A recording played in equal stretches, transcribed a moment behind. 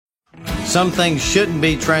Some things shouldn't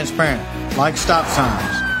be transparent, like stop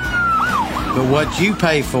signs. But what you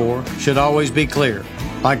pay for should always be clear,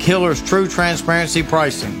 like Hiller's True Transparency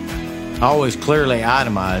Pricing. Always clearly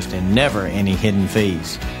itemized and never any hidden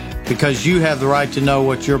fees. Because you have the right to know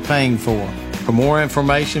what you're paying for. For more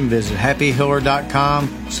information, visit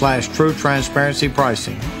happyhiller.com/true transparency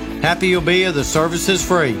pricing. Happy you'll be if the service is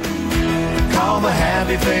free. Call the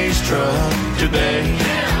Happy Face Truck today.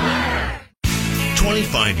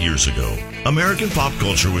 25 years ago, American pop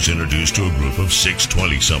culture was introduced to a group of 6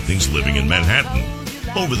 20-somethings living in Manhattan.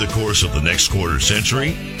 Over the course of the next quarter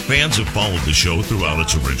century, fans have followed the show throughout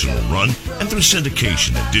its original run and through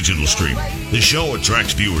syndication and digital streaming. The show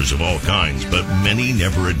attracts viewers of all kinds, but many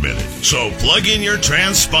never admit it. So plug in your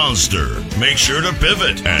transponster, make sure to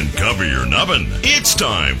pivot, and cover your nubbin. It's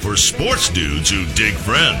time for Sports Dudes Who Dig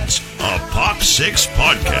Friends, a Pop 6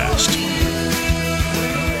 podcast.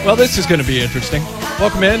 Well, this is going to be interesting.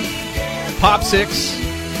 Welcome in. Pop 6,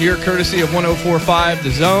 here courtesy of 104.5 The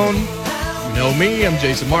Zone. You know me, I'm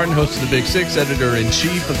Jason Martin, host of the Big Six,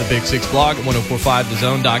 editor-in-chief of the Big Six blog at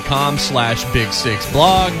 1045thezone.com/Big Six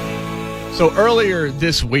blog. So earlier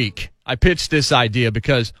this week, I pitched this idea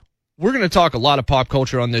because we're going to talk a lot of pop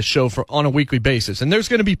culture on this show on a weekly basis, and there's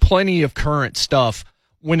going to be plenty of current stuff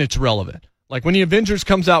when it's relevant. Like when the Avengers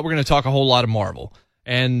comes out, we're going to talk a whole lot of Marvel.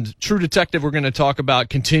 And True Detective, we're going to talk about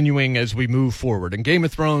continuing as we move forward. And Game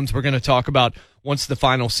of Thrones, we're going to talk about once the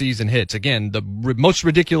final season hits. Again, the most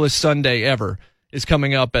ridiculous Sunday ever is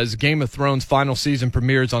coming up as Game of Thrones final season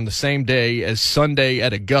premieres on the same day as Sunday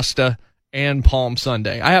at Augusta and Palm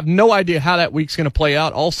Sunday. I have no idea how that week's going to play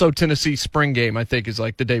out. Also, Tennessee spring game, I think, is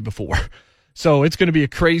like the day before. So it's going to be a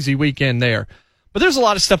crazy weekend there. But there's a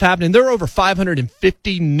lot of stuff happening. There are over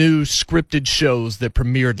 550 new scripted shows that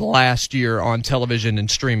premiered last year on television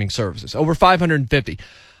and streaming services. Over 550.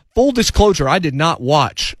 Full disclosure, I did not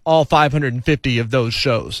watch all 550 of those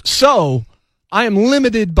shows. So I am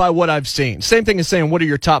limited by what I've seen. Same thing as saying, what are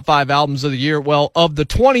your top 5 albums of the year? Well, of the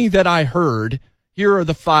 20 that I heard, here are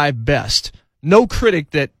the 5 best. No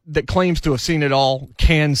critic that claims to have seen it all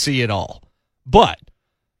can see it all. But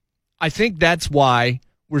I think that's why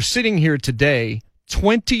we're sitting here today,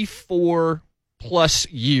 24 plus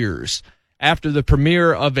years after the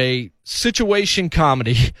premiere of a situation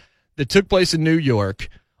comedy that took place in New York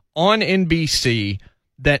on NBC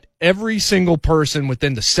that every single person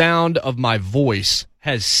within the sound of my voice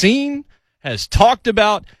has seen, has talked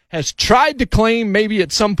about, has tried to claim maybe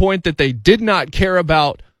at some point that they did not care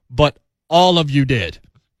about, but all of you did.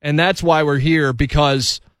 And that's why we're here,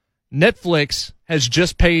 because Netflix has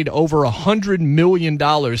just paid over $100 million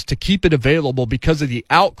to keep it available because of the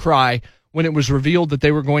outcry when it was revealed that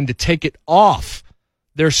they were going to take it off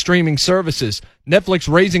their streaming services.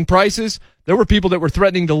 Netflix raising prices. There were people that were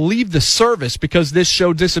threatening to leave the service because this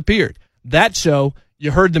show disappeared. That show,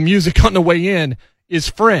 you heard the music on the way in, is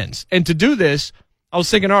Friends. And to do this, I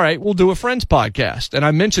was thinking, all right, we'll do a Friends podcast. And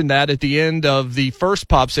I mentioned that at the end of the first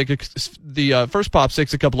Pop Six a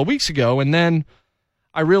couple of weeks ago. And then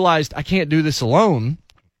I realized I can't do this alone,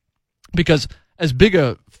 because as big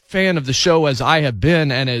a fan of the show as I have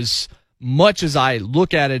been, and as much as I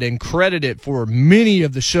look at it and credit it for many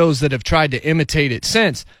of the shows that have tried to imitate it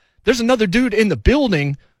since, there's another dude in the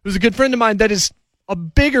building who's a good friend of mine that is a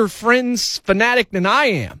bigger Friends fanatic than I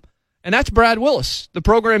am. And that's Brad Willis, the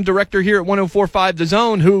program director here at 104.5 The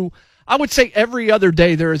Zone, who I would say every other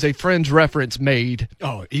day there is a Friends reference made.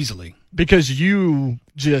 Oh, easily. Because you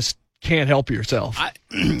just can't help yourself. I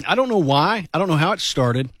don't know why. I don't know how it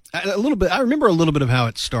started. A little bit. I remember a little bit of how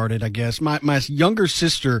it started, I guess. My younger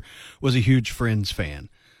sister was a huge Friends fan.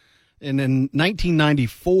 And in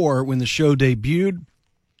 1994, when the show debuted,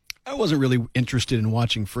 I wasn't really interested in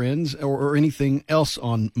watching Friends or anything else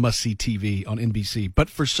on must-see TV on NBC. But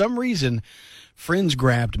for some reason, Friends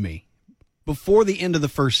grabbed me before the end of the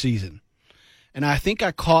first season. And I think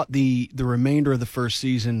I caught the remainder of the first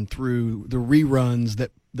season through the reruns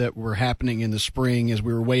that were happening in the spring as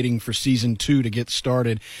we were waiting for season 2 to get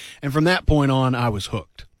started. And from that point on, I was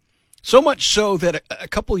hooked. So much so that a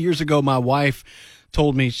couple of years ago, my wife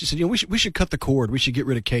told me, she said, we should cut the cord. We should get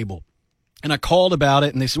rid of cable. And I called about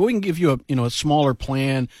it, and they said, well, we can give you a smaller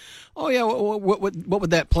plan. Oh, yeah, what would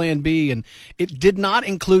that plan be? And it did not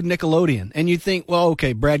include Nickelodeon. And you think, well,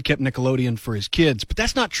 okay, Brad kept Nickelodeon for his kids. But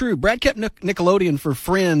that's not true. Brad kept Nickelodeon for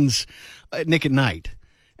Friends at Nick at Night.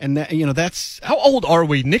 And that, that's... How old are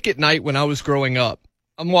we? Nick at Night, when I was growing up,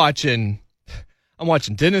 I'm watching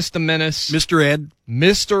Dennis the Menace, Mr.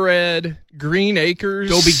 Ed, Green Acres,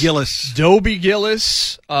 Dobie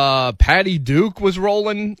Gillis. Patty Duke was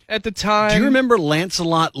rolling at the time. Do you remember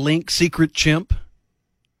Lancelot Link, Secret Chimp?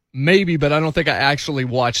 maybe, but I don't think I actually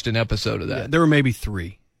watched an episode of that. Yeah, there were maybe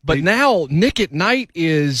 3. But now Nick at Night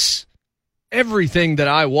is everything that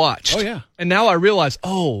I watched. Oh, yeah. And now I realize,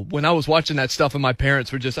 when I was watching that stuff and my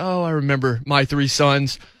parents were just, I remember My Three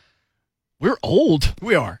Sons. We're old.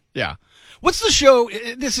 We are, yeah. What's the show?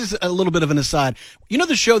 This is a little bit of an aside. You know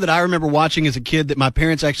the show that I remember watching as a kid that my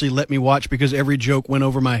parents actually let me watch because every joke went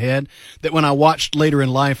over my head? That when I watched later in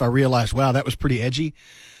life, I realized, wow, that was pretty edgy.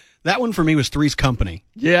 That one for me was Three's Company.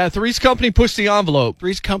 Yeah, Three's Company pushed the envelope.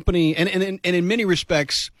 Three's Company, and in many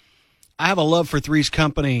respects, I have a love for Three's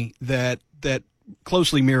Company that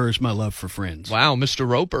closely mirrors my love for Friends. Wow, Mr.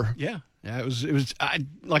 Roper. Yeah. Yeah, it was.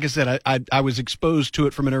 Like I said, I was exposed to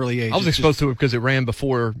it from an early age. I was exposed to it because it ran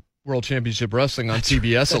before World Championship Wrestling on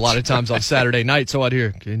TBS a lot of times on Saturday night. So I'd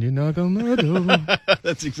hear, "Can you knock on my door?"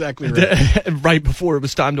 That's exactly right. Right before it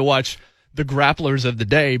was time to watch the grapplers of the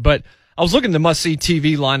day. But I was looking at the must-see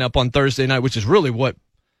TV lineup on Thursday night, which is really what,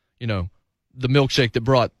 the milkshake that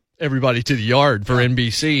brought everybody to the yard for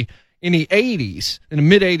NBC. In the 80s, in the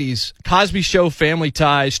mid-80s, Cosby Show, Family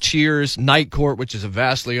Ties, Cheers, Night Court, which is a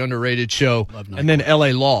vastly underrated show, and then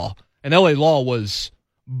L.A. Law. And L.A. Law was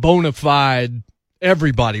bona fide.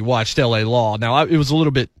 Everybody watched L.A. Law. Now, I was a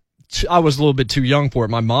little bit too young for it.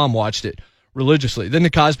 My mom watched it religiously. Then the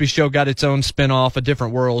Cosby Show got its own spinoff, A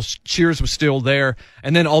Different World. Cheers was still there.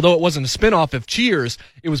 And then, although it wasn't a spinoff of Cheers,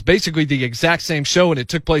 it was basically the exact same show, and it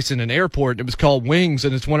took place in an airport. It was called Wings,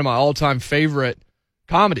 and it's one of my all-time favorite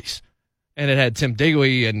comedies. And it had Tim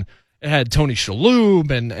Daly, and it had Tony Shalhoub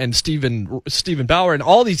and Stephen Bauer, and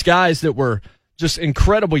all these guys that were just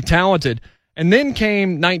incredibly talented. And then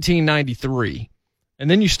came 1993, and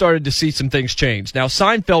then you started to see some things change. Now,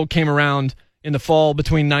 Seinfeld came around in the fall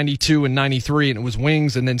between 92 and 93, and it was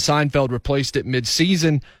Wings, and then Seinfeld replaced it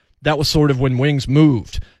mid-season. That was sort of when Wings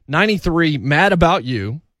moved. 93, Mad About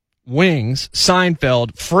You, Wings,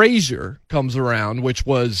 Seinfeld, Frasier comes around, which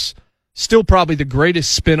was still probably the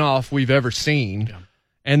greatest spinoff we've ever seen. Yeah.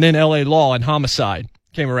 And then L.A. Law and Homicide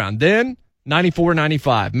came around. Then 94,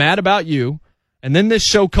 95, Mad About You. And then this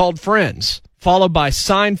show called Friends, followed by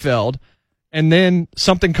Seinfeld. And then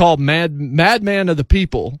something called Madman of the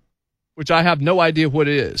People, which I have no idea what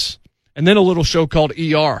it is. And then a little show called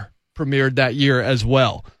ER premiered that year as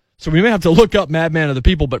well. So we may have to look up Madman of the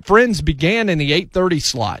People. But Friends began in the 8:30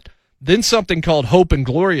 slot. Then something called Hope and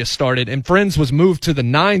Gloria started, and Friends was moved to the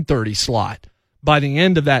 9:30 slot by the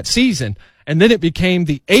end of that season. And then it became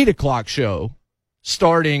the 8 o'clock show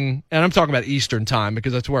starting, and I'm talking about Eastern time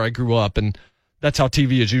because that's where I grew up, and that's how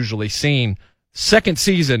TV is usually seen. Second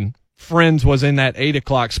season, Friends was in that 8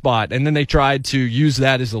 o'clock spot, and then they tried to use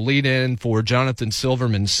that as a lead-in for Jonathan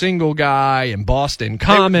Silverman's Single Guy and Boston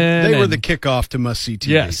Common. They were the kickoff to must-see TV.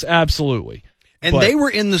 Yes, absolutely. And they were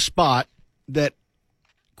in the spot that,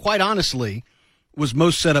 quite honestly, was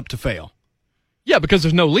most set up to fail. Yeah, because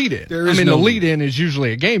there's no lead-in. The lead-in is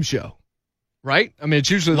usually a game show, right? I mean, it's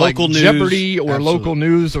usually local like news, Jeopardy or absolutely. Local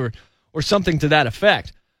news or something to that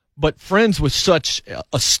effect. But Friends was such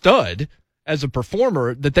a stud as a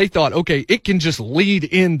performer that they thought, okay, it can just lead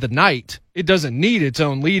in the night. It doesn't need its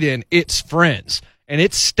own lead-in. It's Friends. And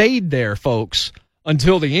it stayed there, folks,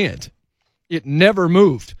 until the end. It never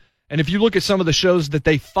moved. And if you look at some of the shows that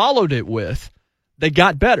they followed it with, they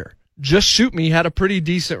got better. Just Shoot Me had a pretty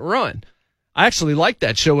decent run. I actually liked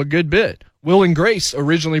that show a good bit. Will and Grace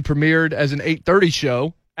originally premiered as an 8:30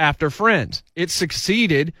 show after Friends. It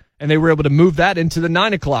succeeded, and they were able to move that into the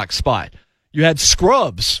 9 o'clock spot. You had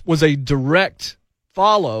Scrubs was a direct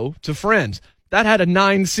follow to Friends. That had a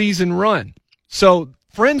 9-season run. So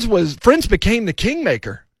Friends became the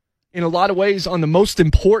kingmaker in a lot of ways on the most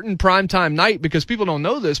important primetime night, because people don't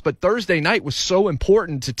know this, but Thursday night was so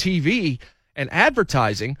important to TV and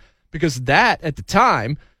advertising because that, at the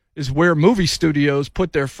time, is where movie studios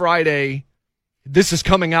put their Friday, this is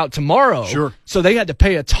coming out tomorrow. Sure. So they had to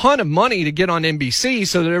pay a ton of money to get on NBC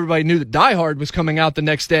so that everybody knew that Die Hard was coming out the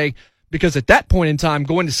next day, because at that point in time,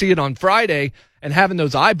 going to see it on Friday and having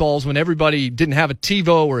those eyeballs when everybody didn't have a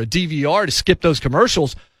TiVo or a DVR to skip those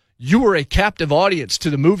commercials, you were a captive audience to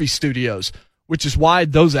the movie studios, which is why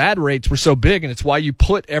those ad rates were so big, and it's why you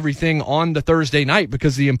put everything on the Thursday night,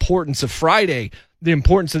 because the importance of Friday, the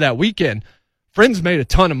importance of that weekend. Friends made a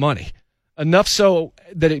ton of money, enough so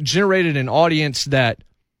that it generated an audience that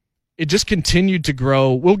it just continued to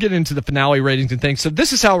grow. We'll get into the finale ratings and things. So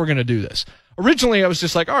this is how we're going to do this. Originally, I was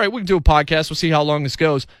just like, all right, we can do a podcast. We'll see how long this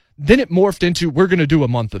goes. Then it morphed into, we're going to do a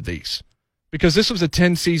month of these, because this was a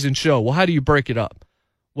 10-season show. Well, how do you break it up?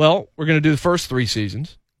 Well, we're going to do the first 3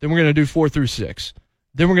 seasons. Then we're going to do 4 through 6.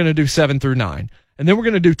 Then we're going to do 7 through 9. And then we're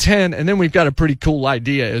going to do 10. And then we've got a pretty cool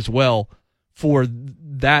idea as well for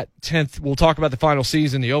that 10th. We'll talk about the final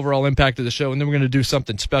season, the overall impact of the show, and then we're going to do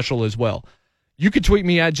something special as well. You can tweet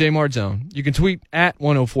me at JMartzone. You can tweet at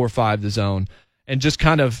 1045 The Zone and just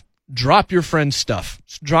kind of drop your friend's stuff.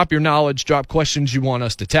 Drop your knowledge, drop questions you want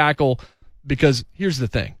us to tackle, because here's the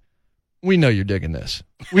thing. We know you're digging this.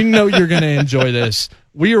 We know you're going to enjoy this.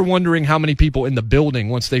 We are wondering how many people in the building,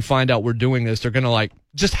 once they find out we're doing this, they're going to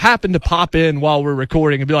just happen to pop in while we're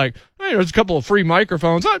recording and be like, hey, there's a couple of free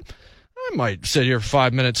microphones. I might sit here for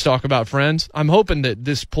 5 minutes, talk about Friends. I'm hoping that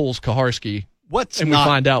this pulls Kaharski. We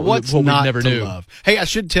find out what we never knew. Love. Hey, I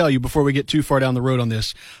should tell you before we get too far down the road on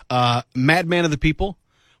this, Madman of the People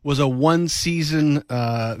was a one-season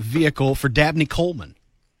vehicle for Dabney Coleman.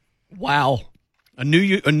 Wow. A New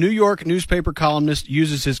York newspaper columnist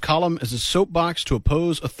uses his column as a soapbox to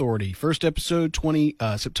oppose authority. First episode,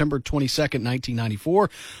 September 22nd, 1994.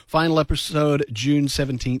 Final episode, June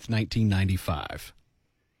 17th, 1995.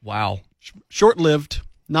 Wow. Short-lived,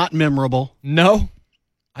 not memorable. No.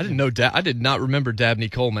 I didn't know. I did not remember Dabney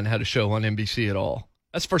Coleman had a show on NBC at all.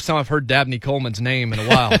 That's the first time I've heard Dabney Coleman's name in a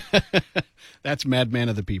while. That's Madman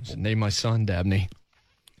of the People. Name my son Dabney.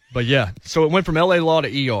 But yeah, so it went from LA Law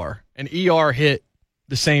to ER, and ER hit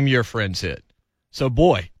the same year Friends hit. So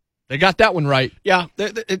boy, they got that one right. Yeah,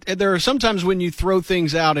 there are sometimes when you throw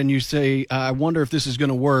things out and you say, I wonder if this is going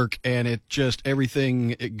to work, and it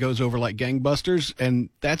goes over like gangbusters, and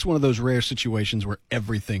that's one of those rare situations where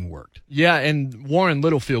everything worked. Yeah, and Warren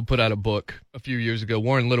Littlefield put out a book a few years ago.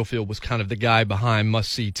 Warren Littlefield was kind of the guy behind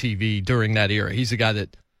must-see TV during that era. He's the guy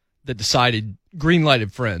that decided,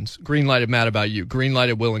 greenlighted Friends, greenlighted Mad About You,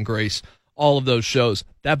 greenlighted Will and Grace, all of those shows.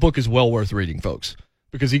 That book is well worth reading, folks,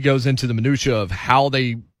 because he goes into the minutia of how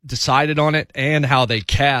they decided on it and how they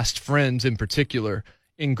cast Friends in particular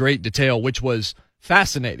in great detail, which was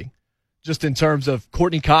fascinating, just in terms of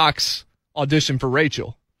Courtney Cox audition for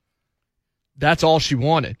Rachel. That's all she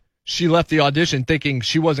wanted. She left the audition thinking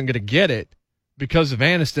she wasn't going to get it because of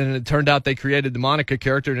Aniston, and it turned out they created the Monica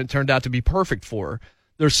character, and it turned out to be perfect for her.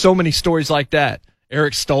 There's so many stories like that.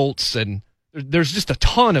 Eric Stoltz, and there's just a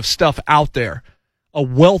ton of stuff out there, a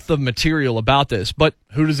wealth of material about this. But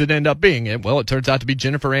who does it end up being? Well, it turns out to be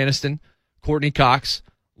Jennifer Aniston, Courtney Cox,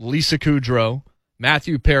 Lisa Kudrow,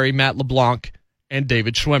 Matthew Perry, Matt LeBlanc, and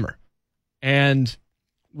David Schwimmer. And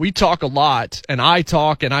we talk a lot, and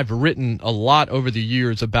I've written a lot over the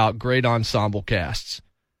years about great ensemble casts.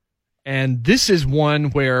 And this is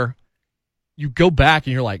one where you go back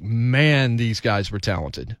and you're like, man, these guys were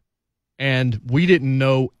talented. And we didn't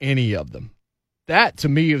know any of them. That, to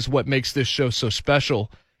me, is what makes this show so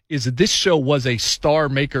special, is that this show was a star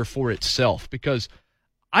maker for itself, because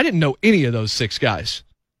I didn't know any of those six guys.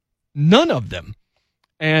 None of them.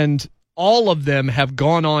 And all of them have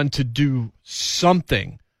gone on to do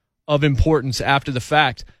something of importance after the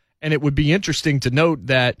fact. And it would be interesting to note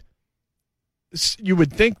that you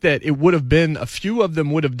would think that it would have been, a few of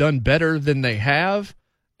them would have done better than they have,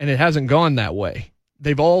 and it hasn't gone that way.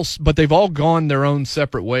 They've all gone their own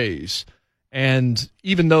separate ways. And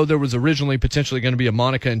even though there was originally potentially going to be a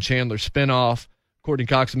Monica and Chandler spinoff, Courtney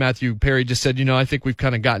Cox and Matthew Perry just said, I think we've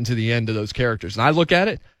kind of gotten to the end of those characters. And I look at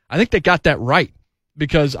it, I think they got that right,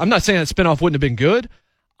 because I'm not saying that spinoff wouldn't have been good.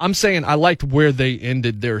 I'm saying I liked where they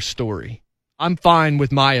ended their story. I'm fine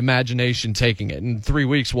with my imagination taking it. In 3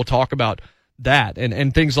 weeks, we'll talk about that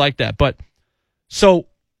and things like that. But so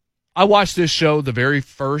I watched this show the very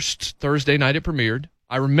first Thursday night it premiered.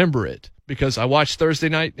 I remember it because I watched Thursday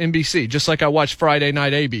night NBC, just like I watched Friday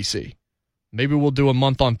night ABC. Maybe we'll do a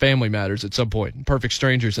month on Family Matters at some point, Perfect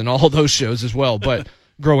Strangers and all those shows as well, but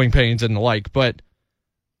Growing Pains and the like. But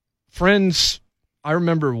Friends, I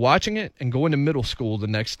remember watching it and going to middle school the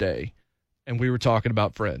next day, and we were talking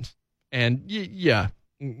about Friends. And yeah,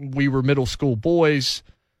 we were middle school boys,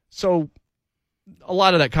 so a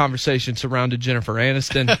lot of that conversation surrounded Jennifer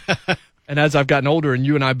Aniston. And as I've gotten older, and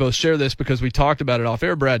you and I both share this because we talked about it off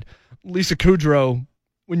air, Brad, Lisa Kudrow,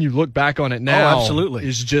 when you look back on it now, absolutely,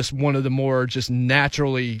 is just one of the more just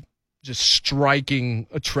naturally just striking,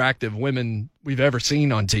 attractive women we've ever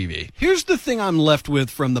seen on TV. Here's the thing I'm left with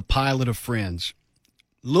from the pilot of Friends.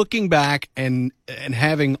 Looking back and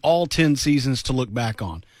having all 10 seasons to look back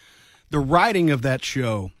on, the writing of that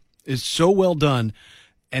show is so well done,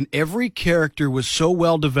 and every character was so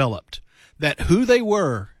well developed that who they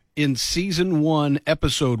were in season 1,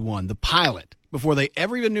 episode 1, the pilot, before they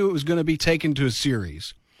ever even knew it was going to be taken to a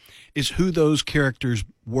series, is who those characters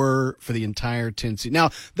were for the entire 10 seasons. Now,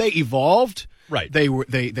 they evolved. Right.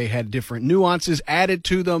 They had different nuances added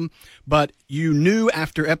to them, but you knew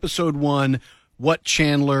after episode 1 what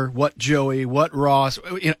Chandler, what Joey, what Ross,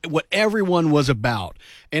 what everyone was about.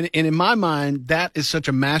 And in my mind, that is such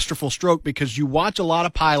a masterful stroke, because you watch a lot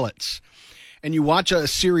of pilots and you watch a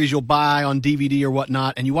series you'll buy on DVD or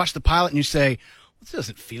whatnot, and you watch the pilot and you say, this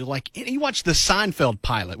doesn't feel like it. You watch the Seinfeld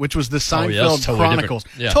pilot, which was the Seinfeld totally Chronicles.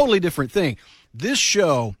 different. Yeah. Totally different thing. This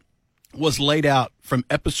show was laid out from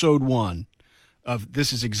episode 1 of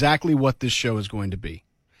this is exactly what this show is going to be.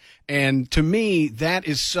 And to me, that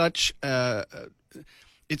is such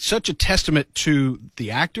it's such a testament to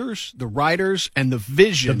the actors, the writers, and the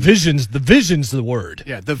vision. The vision's the word.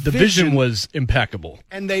 Yeah, the vision was impeccable.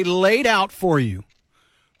 And they laid out for you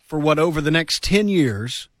for what over the next 10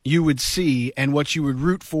 years you would see, and what you would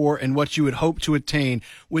root for, and what you would hope to attain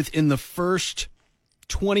within the first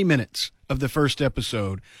 20 minutes of the first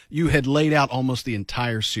episode. You had laid out almost the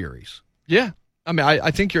entire series. Yeah. I mean, I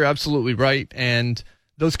think you're absolutely right. And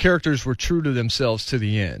those characters were true to themselves to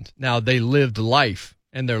the end. Now, they lived life,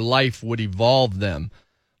 and their life would evolve them.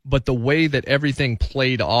 But the way that everything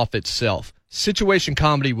played off itself, situation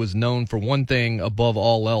comedy was known for one thing above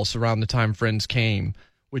all else around the time Friends came,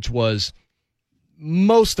 which was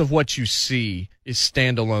most of what you see is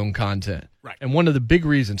standalone content. Right. And one of the big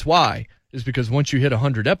reasons why is because once you hit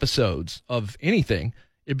 100 episodes of anything,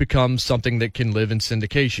 it becomes something that can live in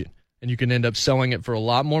syndication. And you can end up selling it for a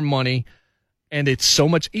lot more money. And it's so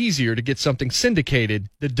much easier to get something syndicated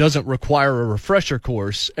that doesn't require a refresher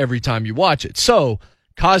course every time you watch it. So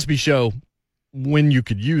Cosby Show, when you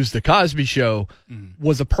could use the Cosby Show,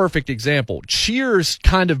 was a perfect example. Cheers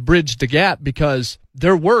kind of bridged the gap because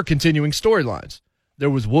there were continuing storylines. There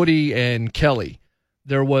was Woody and Kelly.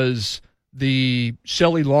 There was the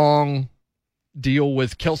Shelley Long deal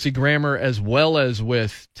with Kelsey Grammer as well as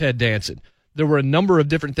with Ted Danson. There were a number of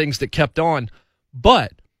different things that kept on,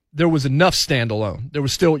 but there was enough standalone. There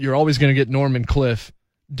was still, you're always going to get Norm and Cliff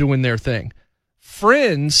doing their thing.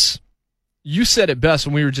 Friends, you said it best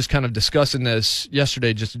when we were just kind of discussing this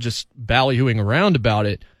yesterday, just ballyhooing around about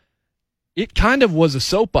it. It kind of was a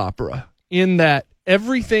soap opera in that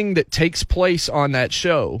everything that takes place on that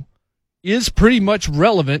show is pretty much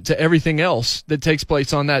relevant to everything else that takes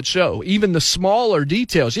place on that show. Even the smaller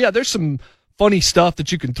details. Yeah, there's some funny stuff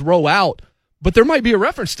that you can throw out, but there might be a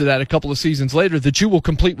reference to that a couple of seasons later that you will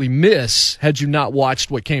completely miss had you not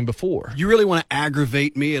watched what came before. You really want to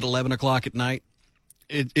aggravate me at 11 o'clock at night?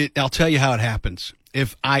 I'll tell you how it happens.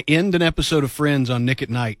 If I end an episode of Friends on Nick at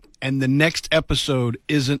Night and the next episode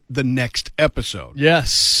isn't the next episode.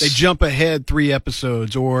 Yes. They jump ahead 3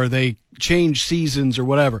 episodes or they change seasons or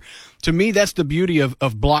whatever. To me, that's the beauty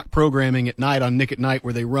of block programming at night on Nick at Night,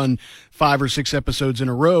 where they run 5 or 6 episodes in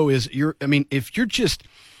a row. If you're just,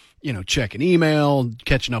 checking email,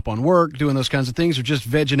 catching up on work, doing those kinds of things, or just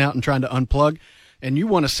vegging out and trying to unplug, and you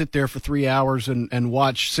want to sit there for 3 hours and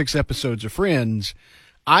watch 6 episodes of Friends,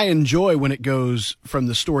 I enjoy when it goes from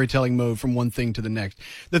the storytelling mode from one thing to the next.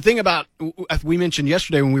 The thing about, we mentioned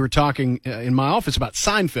yesterday when we were talking in my office about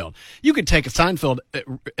Seinfeld, you could take a Seinfeld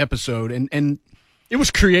episode and it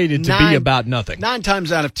was created to be about nothing. 9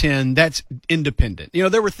 times out of 10, that's independent.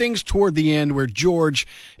 There were things toward the end where George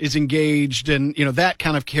is engaged and, that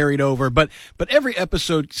kind of carried over. But every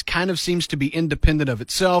episode kind of seems to be independent of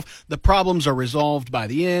itself. The problems are resolved by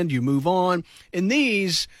the end. You move on. In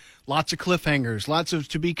these, lots of cliffhangers, lots of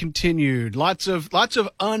to be continued, lots of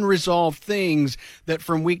unresolved things that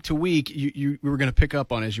from week to week you were going to pick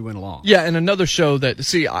up on as you went along. Yeah, and another show that,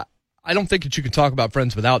 I don't think that you can talk about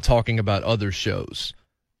Friends without talking about other shows.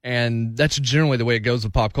 And that's generally the way it goes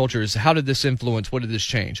with pop culture is how did this influence, what did this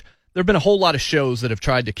change? There have been a whole lot of shows that have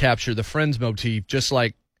tried to capture the Friends motif just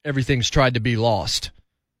like everything's tried to be lost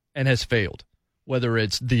and has failed. Whether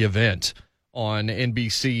it's The Event on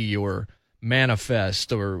NBC or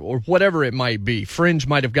Manifest or whatever it might be. Fringe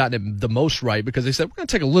might have gotten it the most right because they said, we're going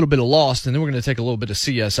to take a little bit of Lost and then we're going to take a little bit of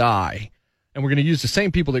CSI. And we're going to use the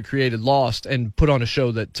same people that created Lost and put on a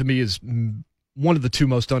show that, to me, is one of the 2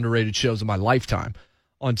 most underrated shows of my lifetime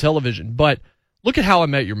on television. But look at How I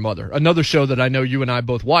Met Your Mother, another show that I know you and I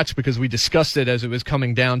both watched because we discussed it as it was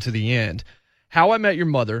coming down to the end. How I Met Your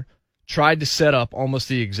Mother tried to set up almost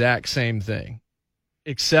the exact same thing,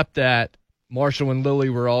 except that Marshall and Lily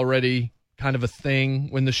were already kind of a thing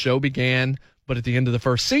when the show began. But at the end of the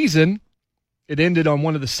first season, it ended on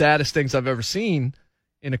one of the saddest things I've ever seen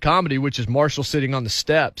in a comedy, which is Marshall sitting on the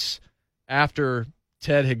steps after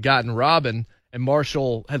Ted had gotten Robin and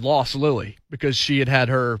Marshall had lost Lily because she had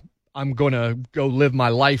her I'm going to go live my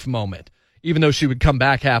life moment, even though she would come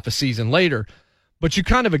back half a season later. But you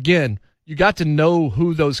kind of, again, you got to know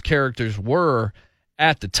who those characters were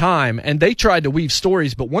at the time, and they tried to weave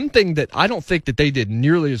stories. But one thing that I don't think that they did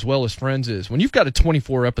nearly as well as Friends is when you've got a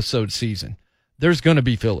 24-episode season, there's going to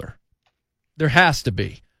be filler. There has to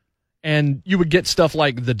be. And you would get stuff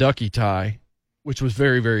like the Ducky Tie, which was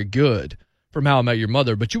very, very good from How I Met Your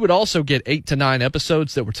Mother, but you would also get 8 to 9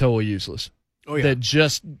 episodes that were totally useless. Oh, yeah. That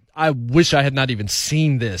just, I wish I had not even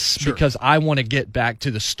seen this because I want to get back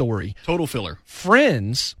to the story. Total filler.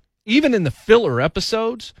 Friends, even in the filler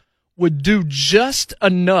episodes, would do just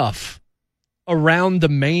enough around the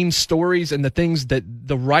main stories and the things that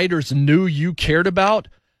the writers knew you cared about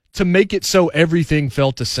to make it so everything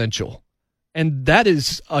felt essential. And that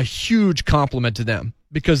is a huge compliment to them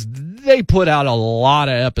because they put out a lot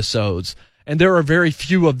of episodes, and there are very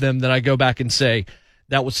few of them that I go back and say,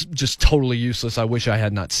 that was just totally useless. I wish I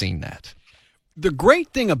had not seen that. The great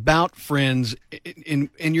thing about Friends, and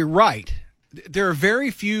you're right, there are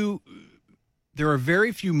very few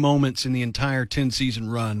moments in the entire 10-season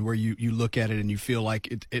run where you look at it and you feel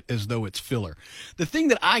like it as though it's filler. The thing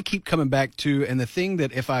that I keep coming back to, and the thing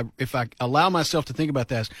that if I allow myself to think about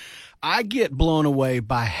this, I get blown away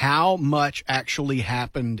by how much actually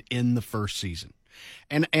happened in the first season.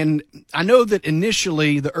 And I know that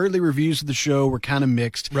initially the early reviews of the show were kind of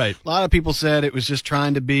mixed. Right. A lot of people said it was just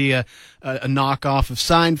trying to be a knockoff of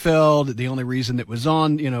Seinfeld. The only reason it was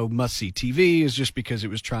on, must-see TV is just because it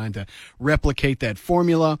was trying to replicate that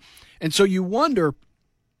formula. And so you wonder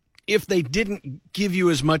if they didn't give you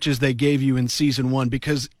as much as they gave you in season 1,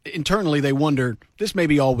 because internally they wondered, this may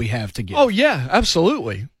be all we have to give. Oh, yeah,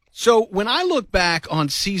 absolutely. So when I look back on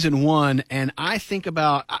season 1 and I think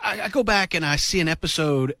about, I go back and I see an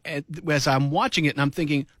episode as I'm watching it and I'm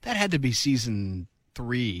thinking that had to be season 2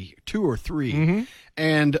 or 3. Mm-hmm.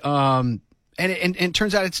 And it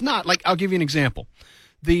turns out it's not. Like, I'll give you an example.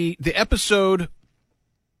 The episode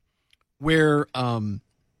where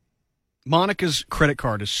Monica's credit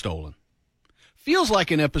card is stolen feels like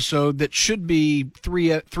an episode that should be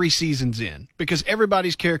three seasons in, because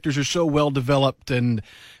everybody's characters are so well developed, and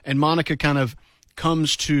Monica kind of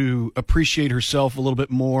comes to appreciate herself a little bit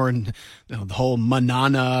more, and the whole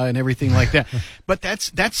manana and everything like that. But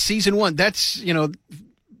that's season 1. That's,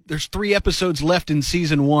 there's 3 episodes left in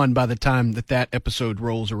season 1 by the time that episode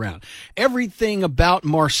rolls around. Everything about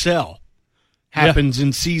Marcel happens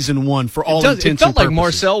in season 1 for all intents and purposes. It felt like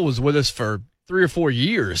Marcel was with us for 3 or 4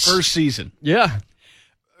 years. First season. Yeah.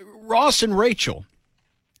 Ross and Rachel,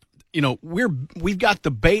 we've got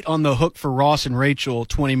the bait on the hook for Ross and Rachel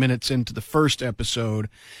 20 minutes into the first episode,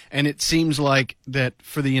 and it seems like that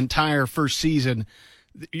for the entire first season,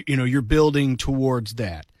 you're building towards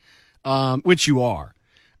that, which you are.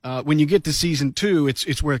 When you get to season 2,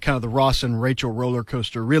 it's where kind of the Ross and Rachel roller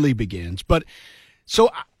coaster really begins. But so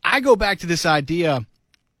I go back to this idea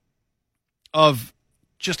of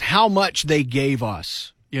just how much they gave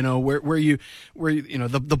us, the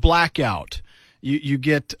blackout, you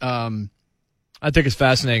get. I think it's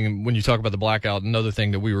fascinating when you talk about the blackout. Another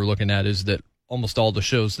thing that we were looking at is that almost all the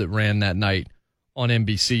shows that ran that night on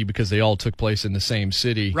NBC, because they all took place in the same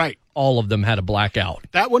city, right? All of them had a blackout.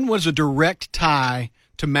 That one was a direct tie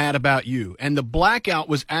to Mad About You, and the blackout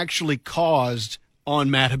was actually caused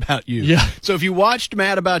on Mad About You. Yeah. So if you watched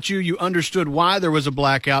Mad About You, you understood why there was a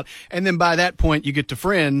blackout, and then by that point you get to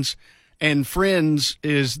Friends, and Friends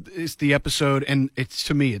is the episode, and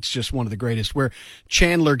to me it's just one of the greatest, where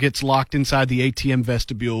Chandler gets locked inside the ATM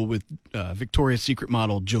vestibule with Victoria's Secret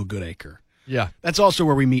model Jill Goodacre. Yeah. That's also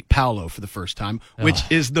where we meet Paolo for the first time, which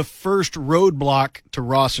is the first roadblock to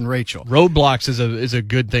Ross and Rachel. Roadblocks is a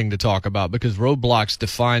good thing to talk about, because roadblocks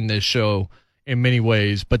define this show in many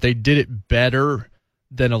ways, but they did it better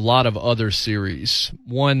than a lot of other series.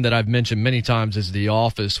 One that I've mentioned many times is The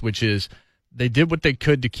Office, which is they did what they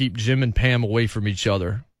could to keep Jim and Pam away from each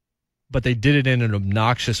other, but they did it in an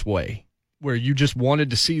obnoxious way where you just wanted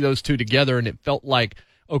to see those two together, and it felt like,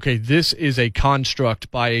 okay, this is a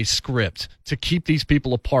construct by a script to keep these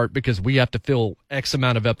people apart because we have to fill X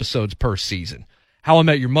amount of episodes per season. How I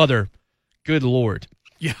Met Your Mother, good Lord.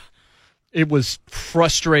 Yeah. It was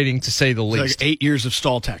frustrating, to say the least. Like 8 years of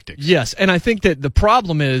stall tactics. Yes, and I think that the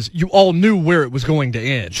problem is you all knew where it was going to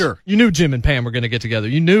end. Sure. You knew Jim and Pam were going to get together.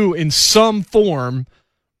 You knew in some form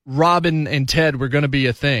Robin and Ted were going to be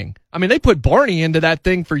a thing. I mean, they put Barney into that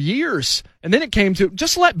thing for years, and then it came to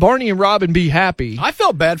just let Barney and Robin be happy. I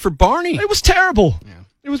felt bad for Barney. It was terrible. Yeah.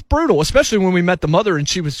 It was brutal, especially when we met the mother, and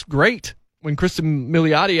she was great. When Kristen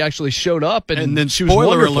Milioti actually showed up, and then she was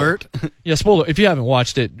spoiler wonderful. alert. Yeah, spoiler. If you haven't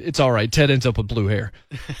watched it, it's all right. Ted ends up with blue hair,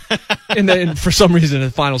 and then for some reason in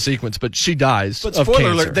the final sequence, but she dies But of spoiler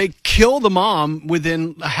cancer. alert, they kill the mom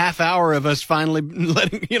within a half hour of us finally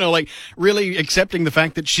letting, really accepting the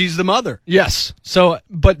fact that she's the mother. Yes. So,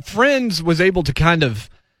 but Friends was able to kind of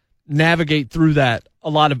navigate through that a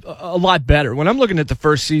lot better. When I'm looking at the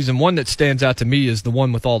first season, one that stands out to me is the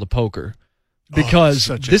one with all the poker. Because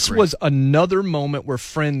this was another moment where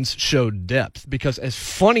Friends showed depth. Because as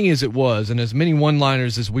funny as it was, and as many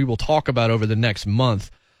one-liners as we will talk about over the next month,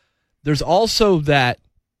 there's also that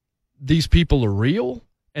these people are real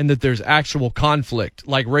and that there's actual conflict.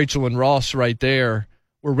 Like Rachel and Ross right there,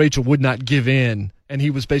 where Rachel would not give in, and he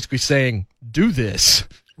was basically saying, do this.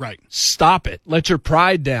 Right. Stop it. Let your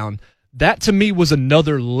pride down. That, to me, was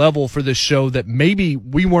another level for this show that maybe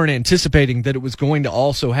we weren't anticipating that it was going to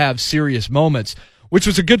also have serious moments, which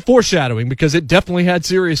was a good foreshadowing because it definitely had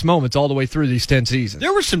serious moments all the way through these 10 seasons.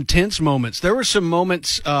 There were some tense moments. There were some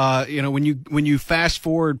moments, when you fast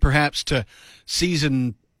forward perhaps to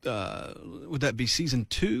season, would that be season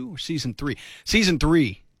 2 or season 3? Season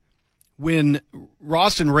 3, when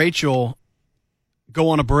Ross and Rachel go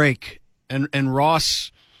on a break and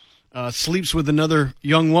Ross sleeps with another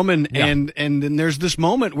young woman, and then there's this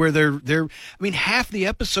moment where they're half the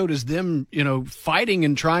episode is them, fighting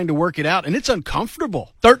and trying to work it out, and it's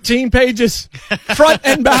uncomfortable. 13 pages, front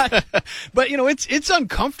and back. But it's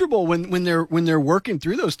uncomfortable when they're working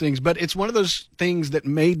through those things. But it's one of those things that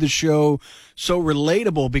made the show so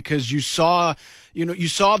relatable because you saw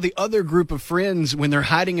the other group of friends when they're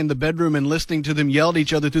hiding in the bedroom and listening to them yell at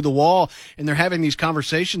each other through the wall, and they're having these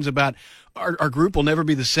conversations about our group will never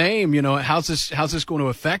be the same. How's this going to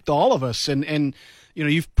affect all of us? And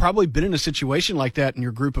you've probably been in a situation like that in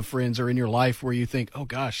your group of friends or in your life where you think, oh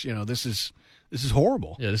gosh, this is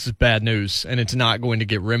horrible. Yeah, this is bad news, and it's not going to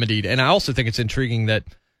get remedied. And I also think it's intriguing that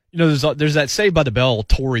there's that Saved by the Bell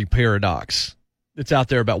Tori paradox that's out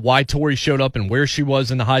there about why Tori showed up and where she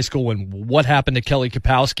was in the high school and what happened to Kelly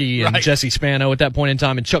Kapowski and Jesse Spano at that point in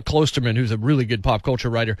time. And Chuck Klosterman, who's a really good pop culture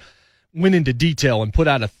writer, went into detail and put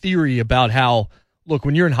out a theory about how, look,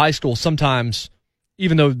 when you're in high school, sometimes,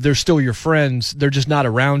 even though they're still your friends, they're just not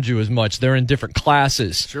around you as much. They're in different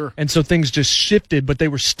classes. Sure. And so things just shifted, but they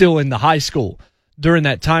were still in the high school during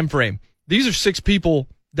that time frame. These are 6 people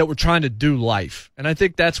that were trying to do life. And I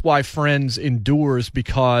think that's why Friends endures,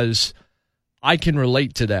 because I can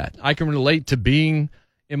relate to that. I can relate to being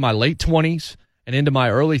in my late 20s and into my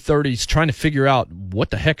early 30s trying to figure out what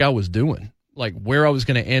the heck I was doing, like where I was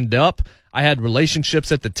going to end up. I had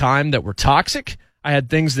relationships at the time that were toxic. I had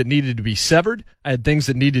things that needed to be severed. I had things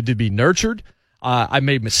that needed to be nurtured. I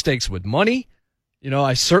made mistakes with money.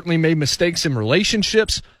 I certainly made mistakes in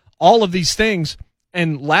relationships, all of these things.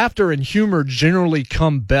 And laughter and humor generally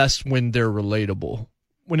come best when they're relatable.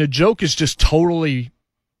 When a joke is just totally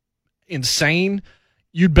insane,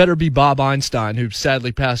 you'd better be Bob Einstein, who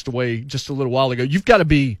sadly passed away just a little while ago. You've got to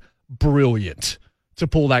be brilliant to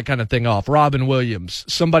pull that kind of thing off. Robin Williams,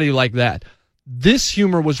 somebody like that. This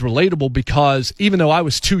humor was relatable because even though I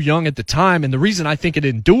was too young at the time, and the reason I think it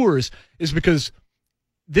endures is because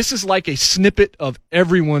this is like a snippet of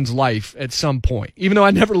everyone's life at some point. Even though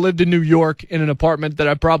I never lived in New York in an apartment that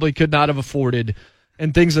I probably could not have afforded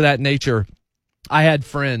and things of that nature, I had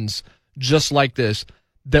friends just like this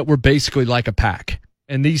that were basically like a pack.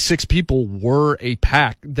 And these 6 people were a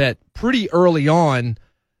pack that pretty early on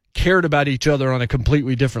cared about each other on a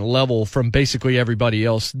completely different level from basically everybody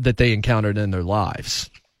else that they encountered in their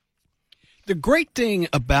lives. The great thing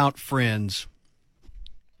about Friends,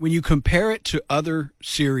 when you compare it to other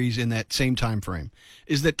series in that same time frame,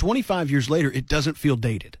 is that 25 years later, it doesn't feel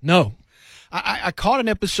dated. No. I caught an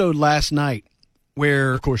episode last night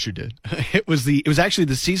where... Of course you did. It was actually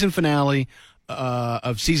the season finale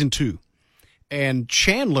of season 2, and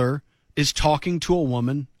Chandler is talking to a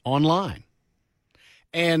woman online,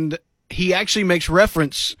 and he actually makes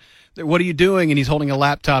reference that, what are you doing? And he's holding a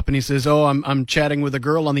laptop, and he says, "Oh, I'm chatting with a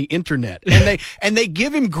girl on the internet." And they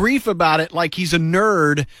give him grief about it, like he's a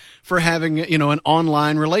nerd for having an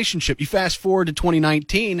online relationship. You fast forward to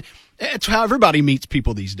 2019. It's how everybody meets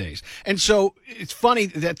people these days. And so it's funny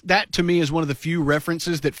that to me is one of the few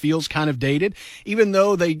references that feels kind of dated, even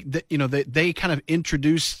though they kind of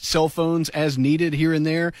introduce cell phones as needed here and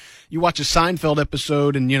there. You watch a Seinfeld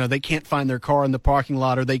episode and, they can't find their car in the parking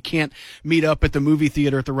lot, or they can't meet up at the movie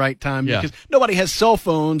theater at the right time because nobody has cell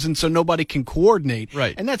phones, and so nobody can coordinate.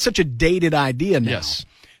 Right. And that's such a dated idea now. Yes.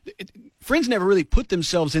 Friends never really put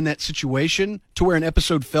themselves in that situation to where an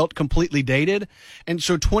episode felt completely dated. And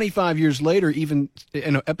so 25 years later, even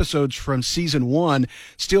episodes from season 1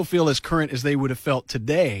 still feel as current as they would have felt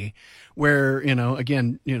today, where,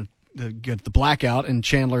 the blackout and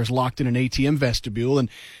Chandler is locked in an ATM vestibule, and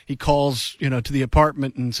he calls, to the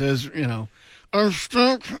apartment and says, I'm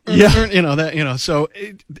stuck. Yeah. So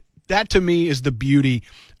that to me is the beauty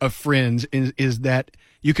of Friends is that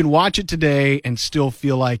you can watch it today and still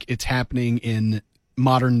feel like it's happening in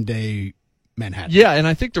modern day Manhattan. Yeah, and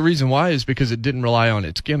I think the reason why is because it didn't rely on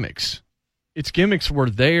its gimmicks. Its gimmicks were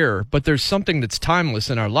there, but there's something that's timeless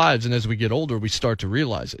in our lives, and as we get older, we start to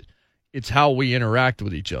realize it. It's how we interact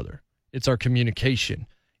with each other. It's our communication.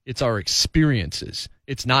 It's our experiences.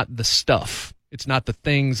 It's not the stuff. It's not the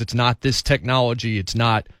things. It's not this technology. It's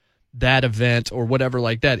not that event or whatever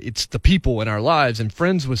like that. It's the people in our lives, and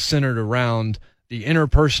Friends was centered around the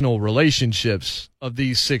interpersonal relationships of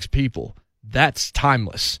these 6 people. That's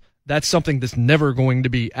timeless. That's something that's never going to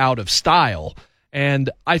be out of style. And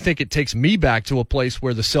I think it takes me back to a place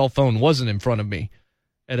where the cell phone wasn't in front of me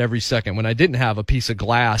at every second, when I didn't have a piece of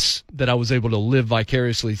glass that I was able to live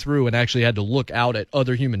vicariously through and actually had to look out at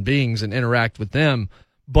other human beings and interact with them.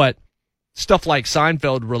 But stuff like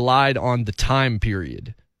Seinfeld relied on the time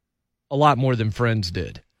period a lot more than Friends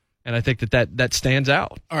did. And I think that stands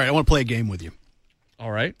out. All right, I want to play a game with you.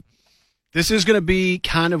 All right. This is going to be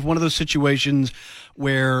kind of one of those situations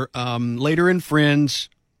where later in Friends,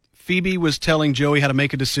 Phoebe was telling Joey how to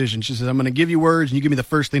make a decision. She says, I'm going to give you words, and you give me the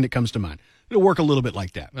first thing that comes to mind. It'll work a little bit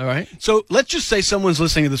like that. All right. So let's just say someone's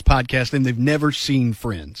listening to this podcast and they've never seen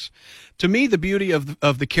Friends. To me, the beauty of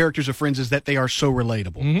the characters of Friends is that they are so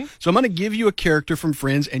relatable. Mm-hmm. So I'm going to give you a character from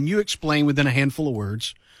Friends, and you explain within a handful of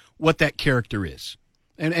words what that character is.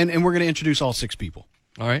 And we're going to introduce all 6 people.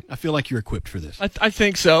 All right. I feel like you're equipped for this. I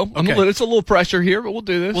think so. Okay. It's a little pressure here, but we'll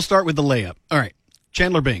do this. We'll start with the layup. All right.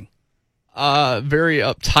 Chandler Bing. Very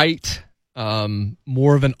uptight,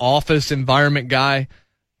 more of an office environment guy.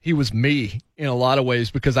 He was me in a lot of ways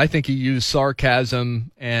because I think he used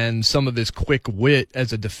sarcasm and some of his quick wit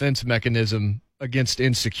as a defense mechanism against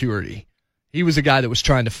insecurity. He was a guy that was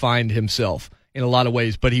trying to find himself in a lot of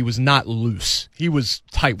ways, but he was not loose. He was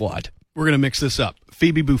tightwad. We're going to mix this up.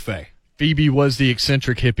 Phoebe Buffay. Phoebe was the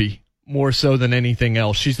eccentric hippie, more so than anything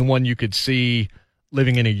else. She's the one you could see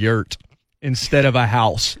living in a yurt instead of a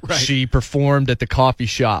house. Right. She performed at the coffee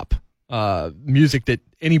shop. Music that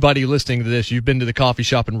anybody listening to this, you've been to the coffee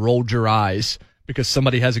shop and rolled your eyes because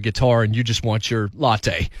somebody has a guitar and you just want your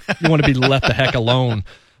latte. You want to be left the heck alone.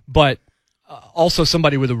 But also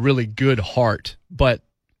somebody with a really good heart, but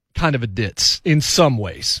kind of a ditz in some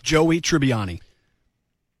ways. Joey Tribbiani.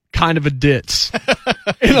 Kind of a ditz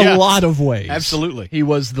in a lot of ways. Absolutely. He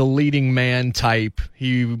was the leading man type.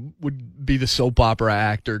 He would be the soap opera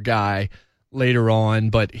actor guy later on,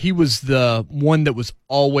 but he was the one that was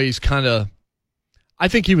always kind of, I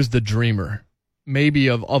think he was the dreamer. Maybe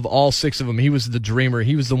of all 6 of them, he was the dreamer.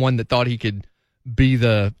 He was the one that thought he could be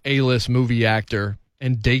the A-list movie actor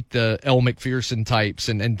and date the Elle McPherson types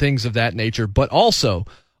and things of that nature, but also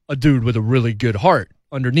a dude with a really good heart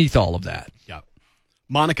underneath all of that. Yeah.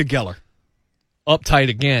 Monica Geller. Uptight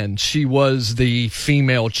again. She was the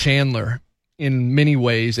female Chandler in many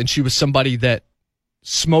ways, and she was somebody that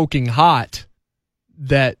smoking hot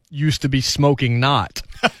that used to be smoking not.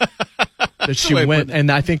 That she went,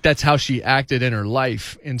 and I think that's how she acted in her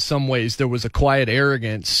life. In some ways, there was a quiet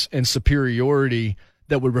arrogance and superiority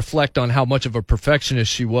that would reflect on how much of a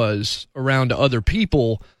perfectionist she was around other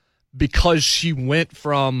people, because she went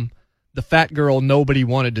from the fat girl nobody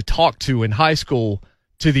wanted to talk to in high school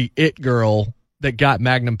to the it girl that got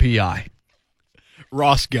Magnum PI.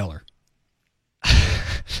 Ross Geller.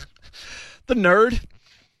 The nerd.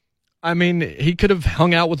 I mean, he could have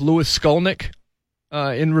hung out with Louis Skolnick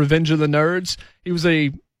in Revenge of the Nerds. He was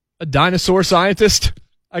a dinosaur scientist,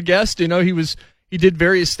 I guess. You know, he did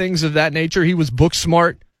various things of that nature. He was book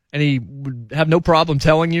smart, and he would have no problem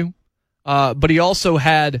telling you. But he also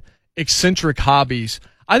had eccentric hobbies.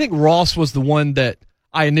 I think Ross was the one that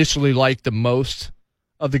I initially liked the most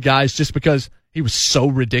of the guys, just because he was so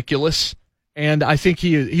ridiculous. And I think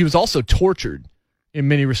he was also tortured in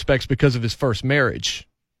many respects because of his first marriage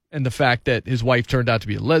and the fact that his wife turned out to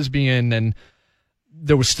be a lesbian, and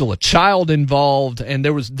there was still a child involved, and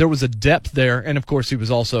there was a depth there. And of course, he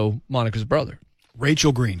was also Monica's brother.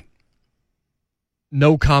 Rachel Green.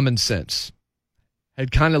 No common sense.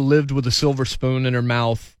 Had kind of lived with a silver spoon in her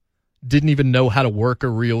mouth. Didn't even know how to work a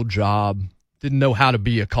real job. Didn't know how to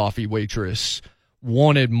be a coffee waitress.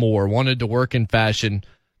 Wanted more. Wanted to work in fashion.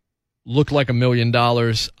 Looked like $1 million,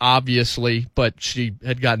 obviously, but she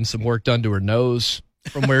had gotten some work done to her nose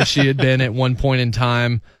from where she had been at one point in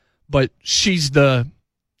time. But she's I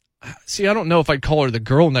don't know if I'd call her the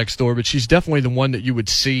girl next door, but she's definitely the one that we would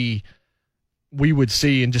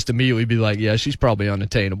see and just immediately be like, yeah, she's probably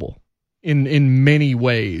unattainable in many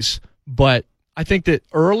ways. But I think that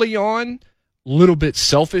early on, a little bit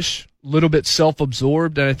selfish, a little bit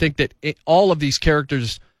self-absorbed, and I think that all of these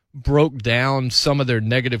characters broke down some of their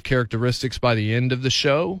negative characteristics by the end of the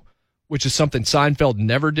show, which is something Seinfeld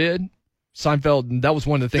never did. Seinfeld, and that was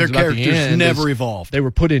one of the things Their about the characters end. never evolved. They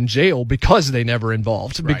were put in jail because they never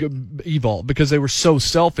evolved, because they were so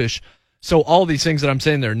selfish. So all these things that I'm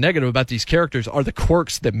saying that are negative about these characters are the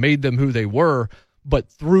quirks that made them who they were, but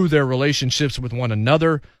through their relationships with one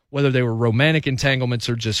another, whether they were romantic entanglements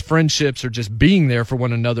or just friendships or just being there for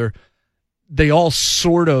one another, they all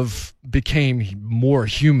sort of became more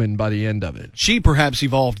human by the end of it. She perhaps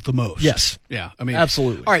evolved the most. Yes. Yeah, I mean,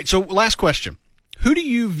 absolutely. All right, so last question. Who do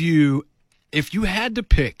you view, if you had to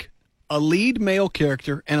pick a lead male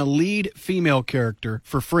character and a lead female character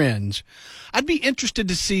for Friends, I'd be interested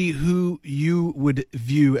to see who you would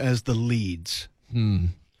view as the leads.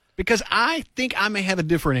 Because I think I may have a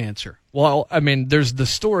different answer. Well, I mean, there's the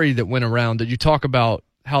story that went around that you talk about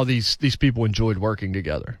how these people enjoyed working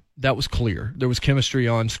together. That was clear. There was chemistry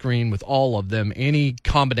on screen with all of them. Any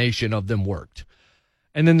combination of them worked.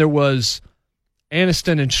 And then there was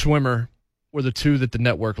Aniston and Schwimmer were the two that the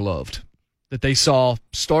network loved, that they saw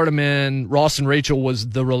stardom in. Ross and Rachel was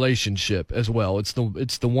the relationship as well. It's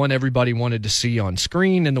the one everybody wanted to see on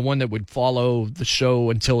screen and the one that would follow the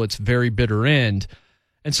show until its very bitter end.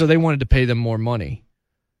 And so they wanted to pay them more money.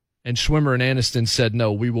 And Schwimmer and Aniston said,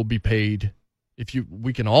 no, we will be paid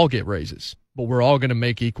we can all get raises, but we're all going to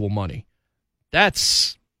make equal money.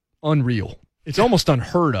 That's unreal. It's almost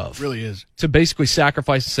unheard of. It really is. To basically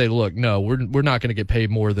sacrifice and say, look, no, we're not going to get paid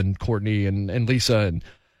more than Courtney and Lisa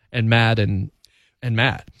and Matt and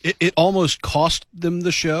Matt. It almost cost them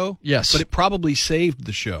the show. Yes. But it probably saved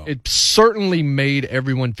the show. It certainly made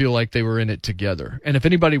everyone feel like they were in it together. And if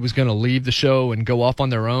anybody was going to leave the show and go off on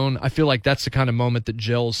their own, I feel like that's the kind of moment that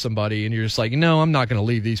gels somebody and you're just like, no, I'm not going to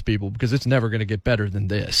leave these people because it's never going to get better than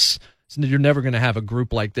this. You're never going to have a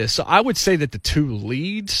group like this. So I would say that the two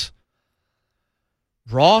leads,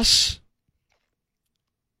 Ross,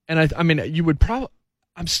 and I mean, you would probably,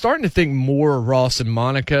 I'm starting to think more Ross and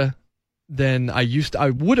Monica than I used to. I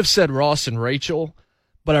would have said Ross and Rachel,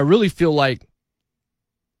 but I really feel like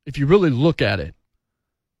if you really look at it,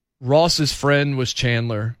 Ross's friend was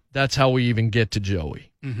Chandler. That's how we even get to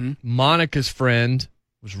Joey. Mm-hmm. Monica's friend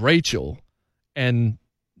was Rachel, and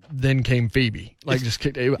then came Phoebe.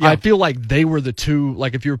 I feel like they were the two,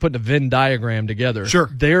 like if you were putting a Venn diagram together, sure,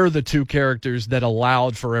 they're the two characters that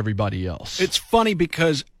allowed for everybody else. It's funny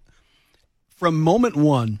because from moment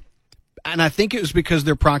one, and I think it was because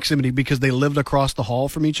their proximity, because they lived across the hall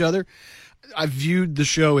from each other, I viewed the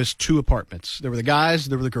show as two apartments. There were the guys,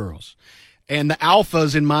 there were the girls. And the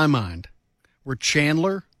alphas in my mind were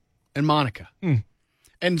Chandler and Monica.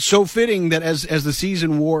 And so fitting that as the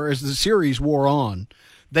series wore on,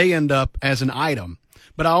 they end up as an item.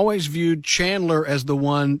 But I always viewed Chandler as the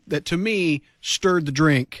one that, to me, stirred the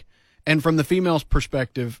drink. And from the female's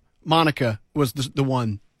perspective, Monica was the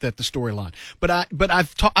one that the storyline. But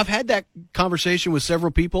I've had that conversation with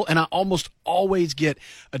several people, and I almost always get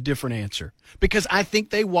a different answer because I think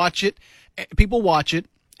people watch it,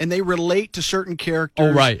 and they relate to certain characters.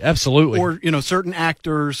 Oh, right, absolutely. Or certain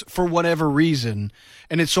actors for whatever reason,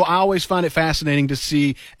 and so I always find it fascinating to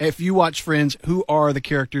see if you watch Friends, who are the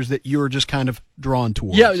characters that you're just kind of drawn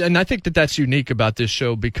towards. Yeah, and I think that that's unique about this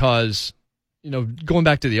show because going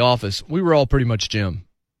back to The Office, we were all pretty much Jim.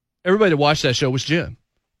 Everybody that watched that show was Jim.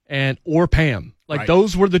 Or Pam. Like,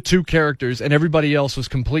 those were the two characters, and everybody else was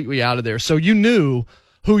completely out of there. So you knew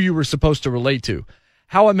who you were supposed to relate to.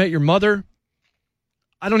 How I Met Your Mother,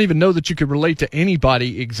 I don't even know that you could relate to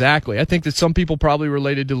anybody exactly. I think that some people probably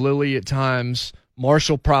related to Lily at times,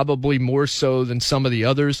 Marshall probably more so than some of the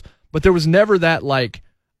others, but there was never that,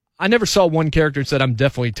 I never saw one character and said, I'm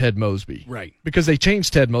definitely Ted Mosby. Right. Because they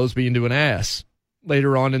changed Ted Mosby into an ass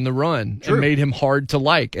later on in the run. True. And made him hard to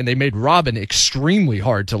like, and they made Robin extremely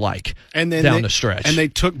hard to like and then down the stretch. And they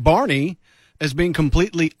took Barney as being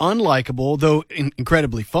completely unlikable, though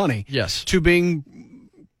incredibly funny, yes, to being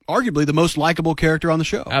arguably the most likable character on the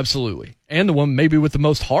show. Absolutely. And the one maybe with the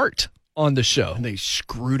most heart on the show. And they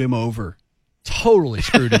screwed him over. Totally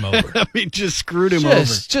screwed him over. I mean, just screwed him over.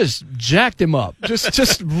 Just jacked him up.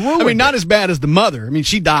 Just ruined I mean, not as bad as the mother. I mean,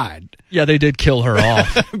 she died. Yeah, they did kill her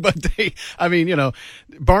off. But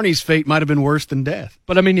Barney's fate might have been worse than death.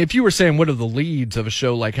 But I mean, if you were saying what are the leads of a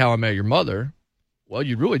show like How I Met Your Mother, well,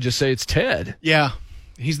 you'd really just say it's Ted. Yeah.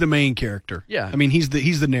 He's the main character. Yeah. I mean, he's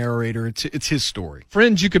the narrator. It's his story.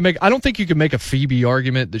 Friends, I don't think you could make a Phoebe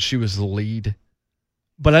argument that she was the lead.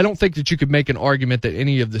 But I don't think that you could make an argument that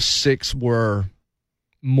any of the six were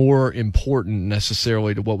more important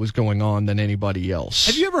necessarily to what was going on than anybody else.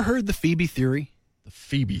 Have you ever heard the Phoebe theory? The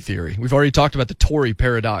Phoebe theory. We've already talked about the Tori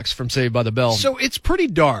paradox from Saved by the Bell. So it's pretty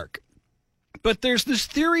dark. But there's this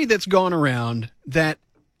theory that's gone around that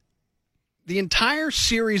the entire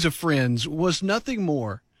series of Friends was nothing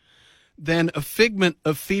more than a figment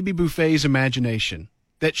of Phoebe Buffay's imagination.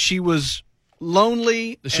 That she was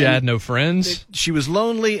lonely. She had no friends. She was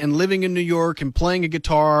lonely and living in New York and playing a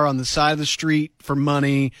guitar on the side of the street for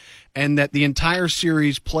money, and that the entire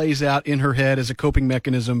series plays out in her head as a coping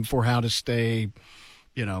mechanism for how to stay,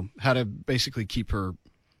 how to basically keep her.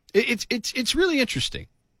 It's really interesting.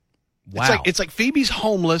 Wow. It's like Phoebe's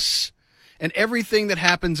homeless, and everything that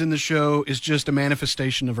happens in the show is just a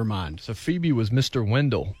manifestation of her mind. So Phoebe was Mr.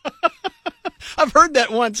 Wendell. I've heard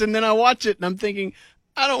that once, and then I watch it, and I'm thinking,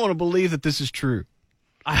 I don't want to believe that this is true.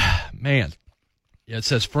 Man. Yeah, it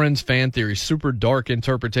says Friends fan theory. Super dark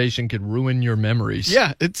interpretation could ruin your memories.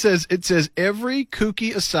 Yeah, it says every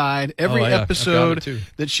kooky aside, every episode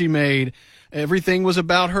that she made, everything was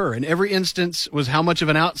about her. And every instance was how much of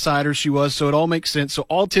an outsider she was, so it all makes sense. So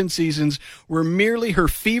all 10 seasons were merely her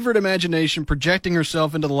fevered imagination projecting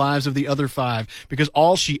herself into the lives of the other 5 because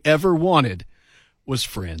all she ever wanted was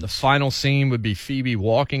Friends. The final scene would be Phoebe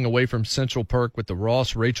walking away from Central Perk with the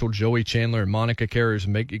Ross, Rachel, Joey, Chandler, and Monica characters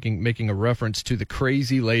making a reference to the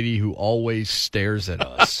crazy lady who always stares at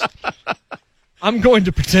us. I'm going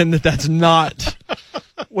to pretend that that's not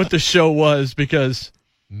what the show was because,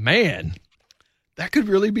 man, that could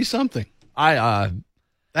really be something.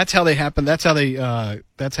 That's how they happen. That's how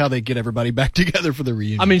they get everybody back together for the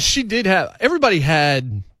reunion. I mean, everybody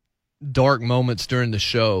had dark moments during the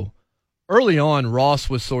show. Early on, Ross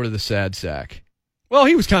was sort of the sad sack. Well,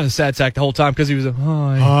 he was kind of sad sack the whole time because he was a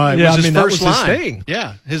hi. Yeah, was his first line. His thing.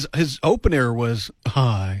 Yeah, his opener was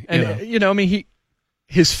hi. And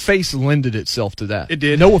his face lended itself to that. It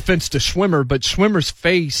did. No offense to Schwimmer, but Schwimmer's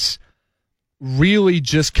face really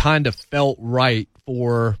just kind of felt right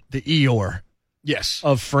for the Eeyore. Yes.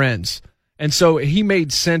 Of Friends, and so he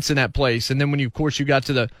made sense in that place. And then when you got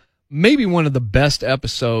to maybe one of the best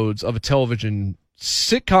episodes of a television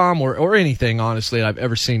sitcom or anything, honestly, I've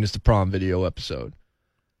ever seen is the prom video episode.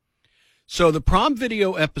 So the prom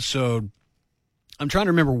video episode, I'm trying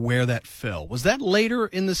to remember where that fell. Was that later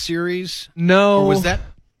in the series? No. Or was that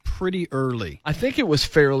pretty early? I think it was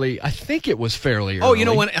fairly early. Oh, you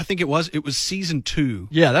know what? I think it was season 2.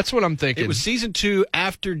 Yeah, that's what I'm thinking. It was season 2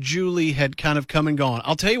 after Julie had kind of come and gone.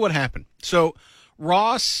 I'll tell you what happened. So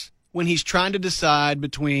Ross, when he's trying to decide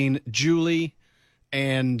between Julie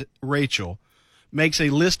and Rachel, makes a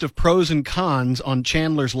list of pros and cons on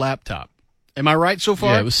Chandler's laptop. Am I right so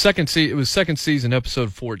far? Yeah, it was second season,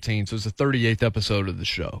 episode 14, so it was the 38th episode of the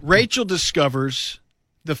show. Rachel discovers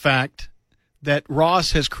the fact that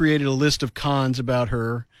Ross has created a list of cons about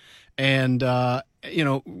her and,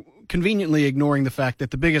 conveniently ignoring the fact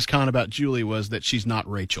that the biggest con about Julie was that she's not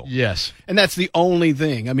Rachel. Yes. And that's the only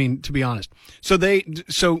thing, I mean, to be honest. So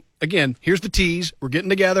again, here's the tease. We're getting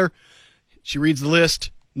together. She reads the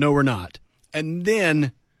list. No, we're not. And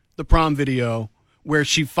then the prom video where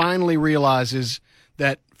she finally realizes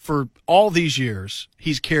that for all these years,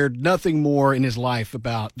 he's cared nothing more in his life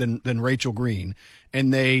about than Rachel Green.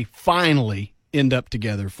 And they finally end up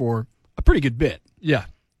together for a pretty good bit. Yeah.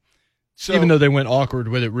 So, even though they went awkward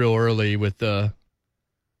with it real early with the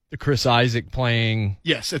Chris Isaac playing.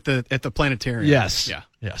 Yes, at the planetarium. Yes. Yeah.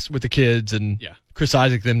 Yes, with the kids. And yeah. Chris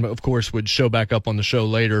Isaac then, of course, would show back up on the show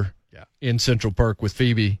later. Yeah. In Central Perk with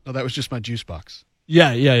Phoebe. Oh, that was just my juice box.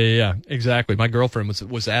 Yeah, exactly. My girlfriend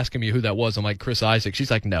was asking me who that was. I'm like, Chris Isaac. She's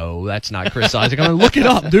like, no, that's not Chris Isaac. I'm like, look it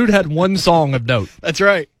up. Dude had one song of note. That's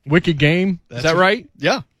right. Wicked Game. Is that right?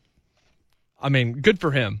 Yeah. I mean, good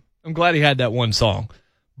for him. I'm glad he had that one song.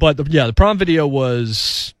 But the prom video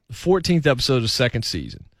was the 14th episode of second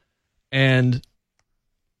season. And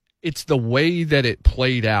it's the way that it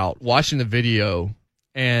played out, watching the video,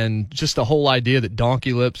 and just the whole idea that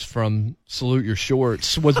Donkey Lips from Salute Your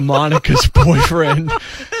Shorts was Monica's boyfriend.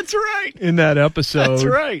 That's right. In that episode. That's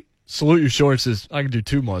right. Salute Your Shorts is, I can do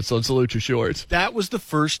 2 months on Salute Your Shorts. That was the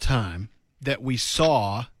first time that we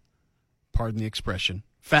saw, pardon the expression,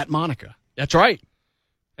 Fat Monica. That's right.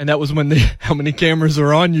 And that was when the how many cameras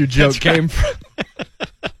are on you joke came from.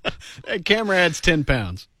 That camera adds 10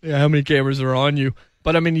 pounds. Yeah, how many cameras are on you?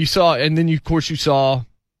 But I mean, you saw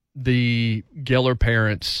the Geller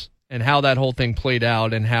parents and how that whole thing played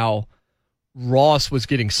out and how Ross was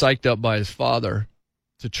getting psyched up by his father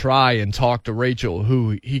to try and talk to Rachel,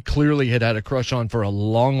 who he clearly had a crush on for a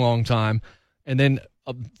long, long time. And then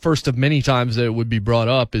first of many times that it would be brought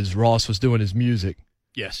up is Ross was doing his music.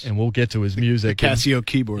 Yes. And we'll get to his music. The Casio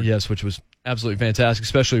keyboard. Yes, which was absolutely fantastic,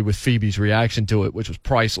 especially with Phoebe's reaction to it, which was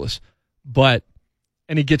priceless.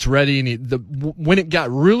 And he gets ready, and when it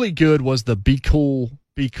got really good was the be cool,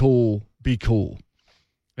 be cool, be cool.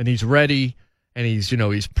 And he's ready, and he's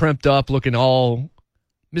primped up, looking all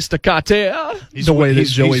Mr. Carter. The way that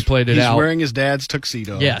Joey played it out. He's wearing his dad's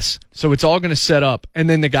tuxedo. Yes. So it's all going to set up, and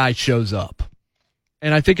then the guy shows up.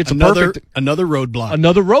 And I think it's another roadblock.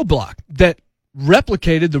 Another roadblock that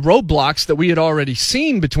replicated the roadblocks that we had already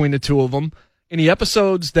seen between the two of them in the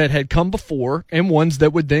episodes that had come before and ones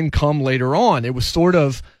that would then come later on. It was sort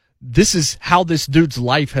of, this is how this dude's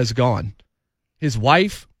life has gone. His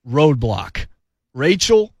wife, roadblock.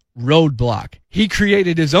 Rachel, roadblock. He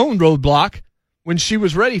created his own roadblock when she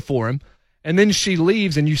was ready for him, and then she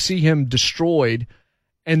leaves and you see him destroyed,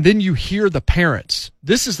 and then you hear the parents.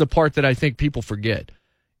 This is the part that I think people forget,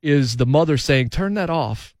 is the mother saying, turn that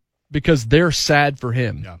off, because they're sad for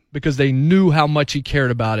him, because they knew how much he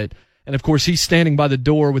cared about it. And, of course, he's standing by the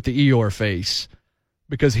door with the Eeyore face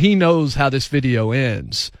because he knows how this video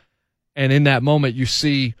ends. And in that moment, you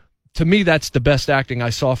see, to me, that's the best acting I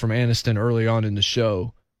saw from Aniston early on in the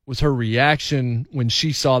show, was her reaction when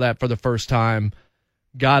she saw that for the first time,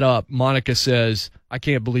 got up. Monica says, I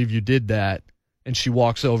can't believe you did that. And she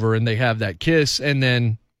walks over and they have that kiss. And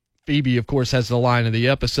then Phoebe, of course, has the line of the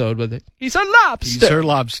episode with it. He's a lobster. He's her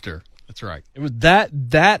lobster. That's right. It was that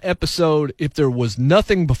episode, if there was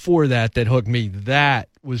nothing before that hooked me, that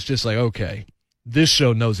was just like, okay, this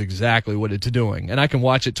show knows exactly what it's doing. And I can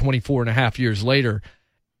watch it 24 and a half years later.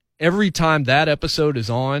 Every time that episode is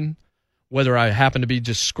on, whether I happen to be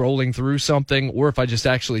just scrolling through something or if I just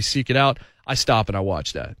actually seek it out, I stop and I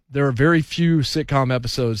watch that. There are very few sitcom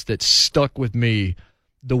episodes that stuck with me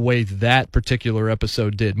the way that particular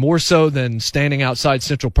episode did. More so than standing outside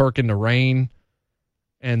Central Perk in the rain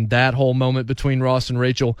and that whole moment between Ross and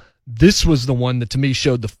Rachel. This was the one that to me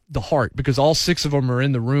showed the heart, because all 6 of them are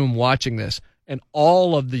in the room watching this, and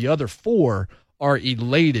all of the other 4 are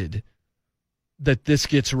elated that this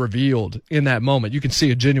gets revealed in that moment. You can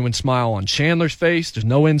see a genuine smile on Chandler's face. There's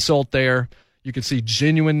no insult there. You can see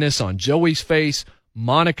genuineness on Joey's face.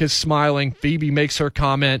 Monica's smiling. Phoebe makes her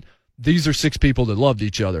comment. These are 6 people that loved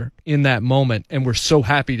each other in that moment, and we're so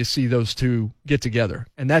happy to see those two get together.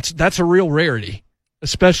 And that's a real rarity,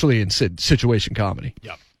 especially in situation comedy.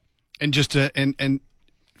 Yep. And just and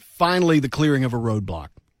finally the clearing of a roadblock.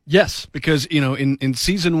 Yes. Because, in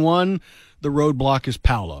season 1, the roadblock is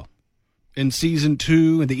Paolo. In season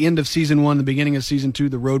 2, at the end of season 1, the beginning of season 2,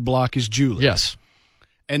 the roadblock is Julie. Yes.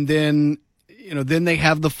 And then, then they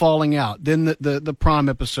have the falling out. Then the prom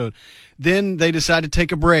episode. Then they decide to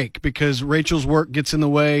take a break because Rachel's work gets in the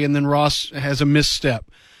way, and then Ross has a misstep.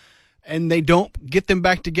 And they don't get them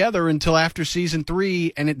back together until after season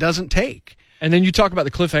 3, and it doesn't take. And then you talk about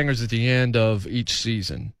the cliffhangers at the end of each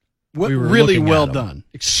season. Really well done.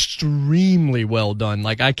 Extremely well done.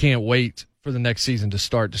 Like, I can't wait for the next season to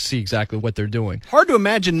start to see exactly what they're doing. Hard to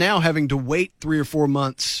imagine now having to wait 3 or 4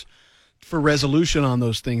 months for resolution on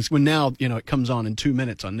those things when now, it comes on in 2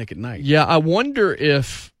 minutes on Nick at Night. Yeah, I wonder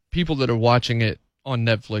if people that are watching it on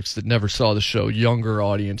Netflix that never saw the show, younger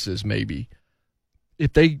audiences maybe,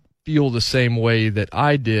 if they feel the same way that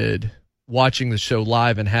I did watching the show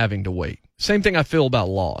live and having to wait. Same thing I feel about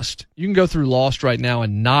Lost. You can go through Lost right now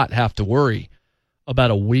and not have to worry about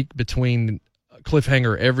a week between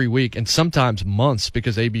cliffhanger every week, and sometimes months,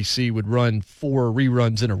 because ABC would run 4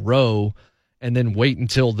 reruns in a row and then wait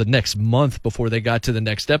until the next month before they got to the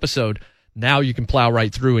next episode. Now you can plow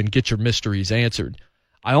right through and get your mysteries answered.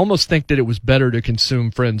 I almost think that it was better to consume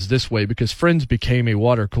Friends this way, because Friends became a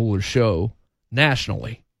water cooler show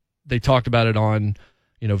nationally. They talked about it on,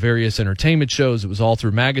 various entertainment shows. It was all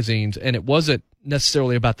through magazines, and it wasn't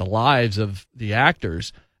necessarily about the lives of the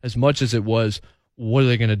actors as much as it was, what are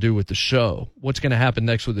they going to do with the show? What's going to happen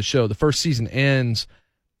next with the show? The first season ends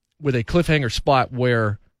with a cliffhanger spot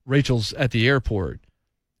where Rachel's at the airport.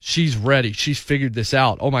 She's ready. She's figured this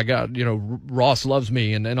out. Oh, my God, Ross loves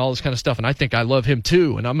me and all this kind of stuff, and I think I love him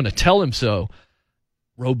too, and I'm going to tell him so.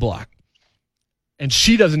 Roadblock. And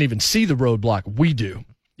she doesn't even see the roadblock. We do.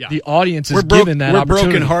 Yeah. The audience is given that opportunity.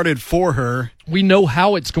 We're brokenhearted for her. We know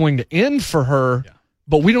how it's going to end for her. Yeah.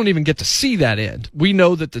 But we don't even get to see that end. We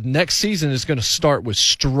know that the next season is going to start with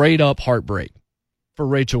straight-up heartbreak for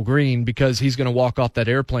Rachel Green, because he's going to walk off that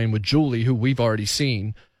airplane with Julie, who we've already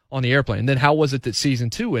seen on the airplane. And then how was it that season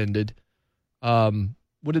 2 ended?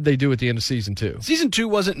 What did they do at the end of season 2? Season 2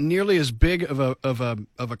 wasn't nearly as big of a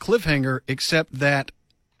cliffhanger, except that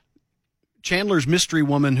Chandler's mystery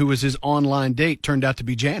woman, who was his online date, turned out to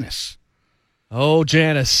be Janice. Oh,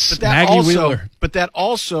 Janice. Maggie Wheeler. But that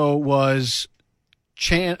also was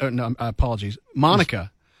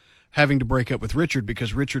Monica having to break up with Richard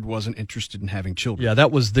because Richard wasn't interested in having children. Yeah, that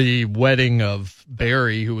was the wedding of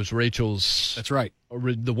Barry, who was Rachel's. That's right.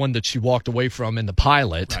 The one that she walked away from in the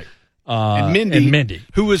pilot. Right. And Mindy,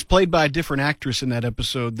 who was played by a different actress in that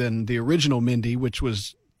episode than the original Mindy, which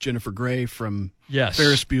was Jennifer Grey from Yes.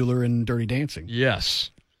 Ferris Bueller and Dirty Dancing.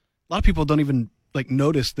 Yes. A lot of people don't even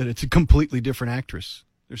notice that it's a completely different actress.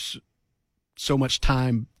 There's so much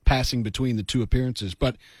time passing between the two appearances.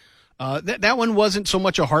 But that one wasn't so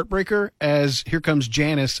much a heartbreaker as here comes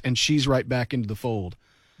Janice, and she's right back into the fold.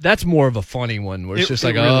 That's more of a funny one where it's just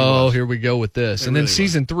like, really oh, was. here we go with this. And then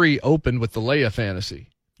season 3 opened with the Leia fantasy.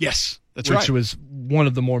 Yes, that's which right. was one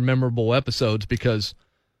of the more memorable episodes because,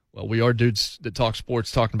 well, we are dudes that talk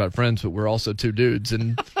sports talking about Friends, but we're also two dudes.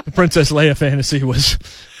 And the Princess Leia fantasy was.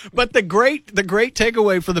 But the great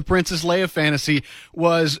takeaway for the Princess Leia fantasy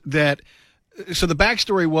was that. So the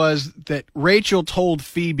backstory was that Rachel told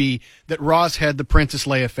Phoebe that Ross had the Princess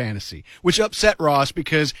Leia fantasy, which upset Ross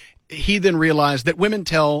because he then realized that women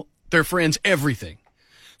tell their friends everything.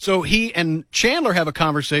 So he and Chandler have a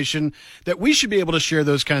conversation that we should be able to share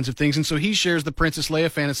those kinds of things. And so he shares the Princess Leia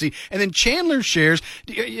fantasy. And then Chandler shares,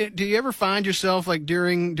 do you ever find yourself like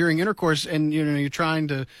during intercourse and, you're trying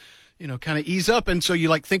to, kind of ease up. And so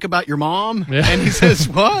you think about your mom. Yeah. And he says,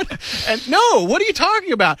 what? And no, what are you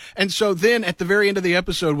talking about? And so then at the very end of the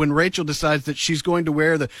episode, when Rachel decides that she's going to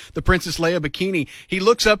wear the Princess Leia bikini, he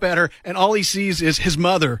looks up at her and all he sees is his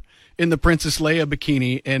mother in the Princess Leia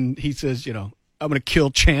bikini. And he says, I'm going to kill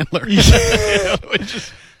Chandler.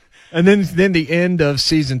 And then the end of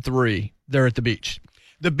season 3, they're at the beach.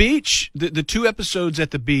 The beach, the 2 episodes at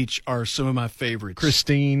the beach are some of my favorites.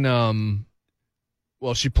 Christine,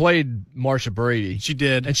 she played Marsha Brady. She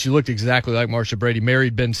did. And she looked exactly like Marsha Brady,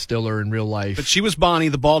 married Ben Stiller in real life. But she was Bonnie,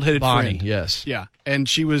 the bald-headed Bonnie, friend. yes. Yeah, and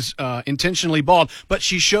she was intentionally bald, but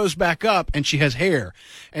she shows back up and she has hair.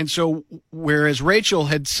 And so whereas Rachel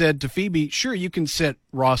had said to Phoebe, sure, you can set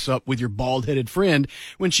Ross up with your bald-headed friend,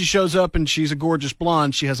 when she shows up and she's a gorgeous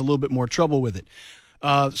blonde, she has a little bit more trouble with it.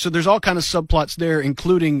 So there's all kind of subplots there,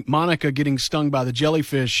 including Monica getting stung by the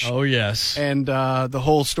jellyfish. Oh, yes. And the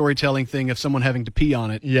whole storytelling thing of someone having to pee on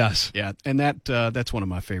it. Yes. Yeah, and that's one of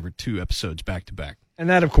my favorite 2 episodes back to back. And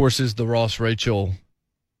that, of course, is the Ross-Rachel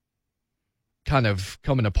kind of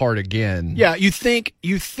coming apart again. Yeah, you think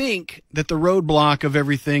that the roadblock of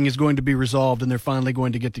everything is going to be resolved and they're finally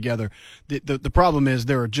going to get together. The problem is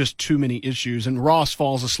there are just too many issues, and Ross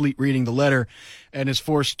falls asleep reading the letter and is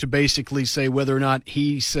forced to basically say whether or not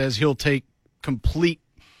he says he'll take complete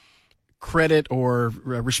credit or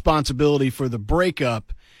responsibility for the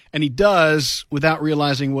breakup, and he does without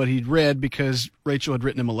realizing what he'd read because Rachel had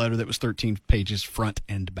written him a letter that was 13 pages front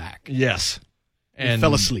and back. Yes. And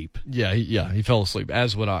fell asleep. Yeah, he fell asleep,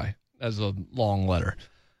 as would I, as a long letter.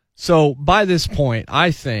 So by this point,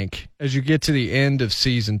 I think, as you get to the end of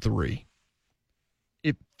season 3,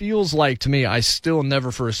 it feels like to me, I still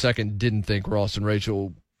never for a second didn't think Ross and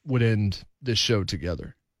Rachel would end this show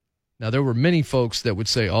together. Now, there were many folks that would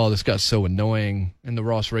say, oh, this got so annoying, and the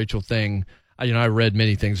Ross-Rachel thing, I read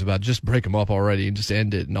many things about just break them up already and just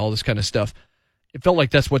end it and all this kind of stuff. It felt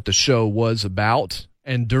like that's what the show was about,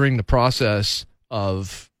 and during the process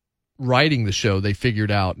of writing the show, they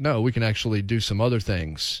figured out, no, we can actually do some other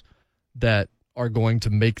things that are going to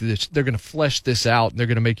make this, they're going to flesh this out, and they're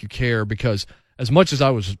going to make you care, because as much as I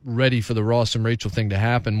was ready for the Ross and Rachel thing to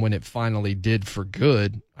happen when it finally did for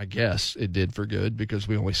good, I guess it did for good because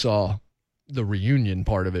we only saw the reunion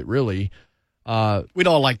part of it, really. We'd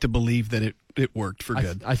all like to believe that it worked for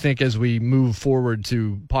good. I think as we move forward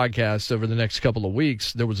to podcasts over the next couple of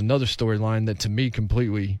weeks, there was another storyline that to me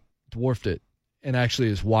completely dwarfed it, and actually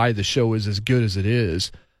is why the show is as good as it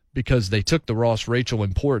is, because they took the Ross-Rachel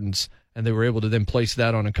importance and they were able to then place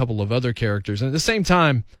that on a couple of other characters. And at the same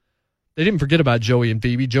time, they didn't forget about Joey and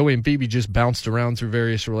Phoebe. Joey and Phoebe just bounced around through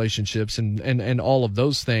various relationships and all of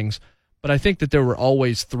those things. But I think that there were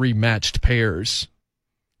always 3 matched pairs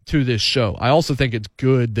to this show. I also think it's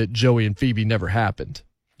good that Joey and Phoebe never happened.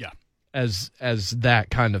 Yeah. As that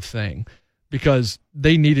kind of thing. Because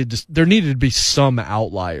there needed to be some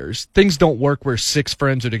outliers. Things don't work where 6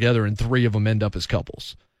 friends are together and 3 of them end up as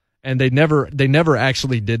couples. And they never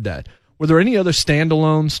actually did that. Were there any other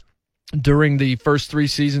standalones during the first 3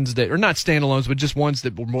 seasons that, or not standalones, but just ones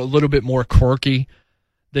that were a little bit more quirky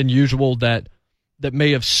than usual that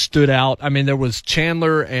may have stood out? I mean, there was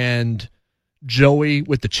Chandler and Joey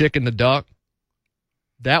with the chick and the duck.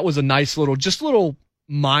 That was a nice little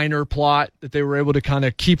minor plot that they were able to kind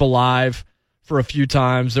of keep alive for a few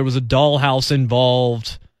times. There was a dollhouse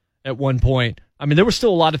involved at one point. I mean, there were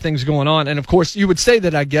still a lot of things going on. And, of course, you would say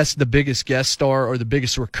that I guess the biggest guest star or the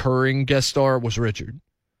biggest recurring guest star was Richard.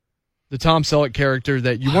 The Tom Selleck character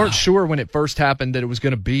that you weren't sure when it first happened that it was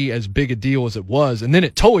going to be as big a deal as it was, and then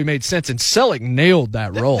it totally made sense, and Selleck nailed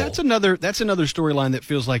that role. That's another storyline that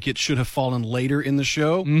feels like it should have fallen later in the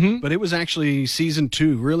show, but it was actually season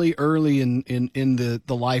 2, really early in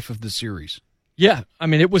the life of the series. Yeah, I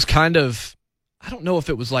mean, it was kind of, I don't know if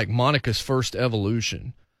it was like Monica's first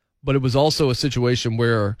evolution, but it was also a situation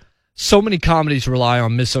where so many comedies rely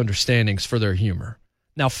on misunderstandings for their humor.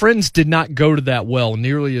 Now, Friends did not go to that well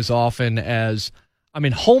nearly as often as, I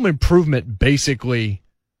mean, Home Improvement basically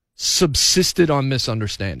subsisted on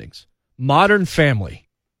misunderstandings. Modern Family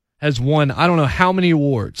has won, I don't know how many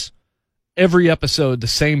awards, every episode the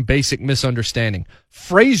same basic misunderstanding.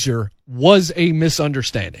 Frasier was a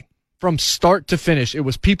misunderstanding. From start to finish, it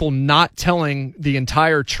was people not telling the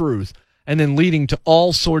entire truth and then leading to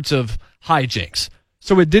all sorts of hijinks.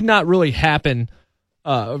 So it did not really happen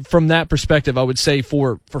from that perspective, I would say,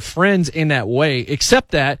 for Friends in that way, except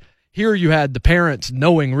that here you had the parents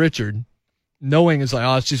knowing Richard, knowing is like,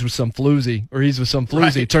 oh, she's with some floozy, or he's with some floozy.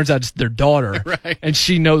 Right. It turns out it's their daughter, right. And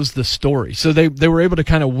she knows the story. So they were able to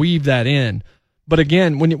kind of weave that in. But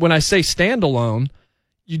again, when I say standalone,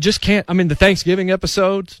 you just can't, I mean, the Thanksgiving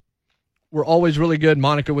episodes were always really good.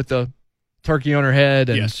 Monica with the turkey on her head,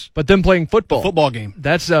 and yes. But them playing football. The football game.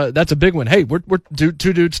 That's a big one. Hey, we're two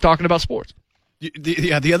dudes talking about sports.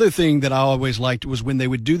 The other thing that I always liked was when they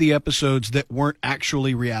would do the episodes that weren't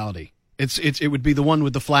actually reality. It would be the one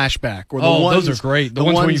with the flashback, or the ones, those are great. The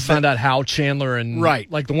ones where you find out how Chandler and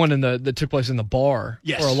right, like the one that took place in the bar,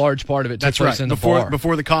 yes, or a large part of it took place in the bar.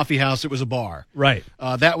 Before the coffee house, it was a bar, right?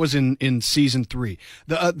 That was in season 3.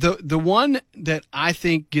 The one that I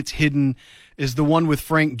think gets hidden is the one with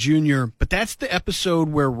Frank Jr., but that's the episode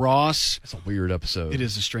where Ross... It's a weird episode. It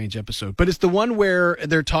is a strange episode. But it's the one where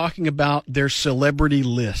they're talking about their celebrity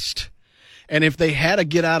list. And if they had a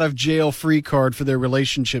get-out-of-jail-free card for their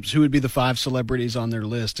relationships, who would be the 5 celebrities on their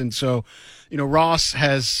list? And so, Ross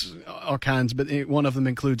has all kinds, but one of them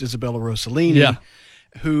includes Isabella Rossellini,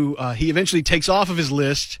 who he eventually takes off of his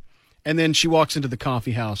list, and then she walks into the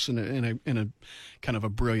coffee house in a kind of a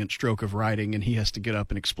brilliant stroke of writing, and he has to get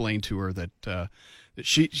up and explain to her that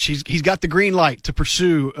he's got the green light to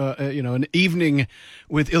pursue an evening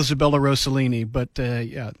with Isabella Rossellini, but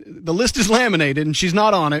the list is laminated and she's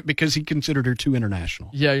not on it because he considered her too international.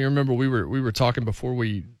 Yeah, you remember we were talking before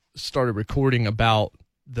we started recording about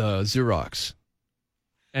the Xerox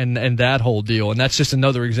and that whole deal, and that's just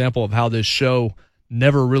another example of how this show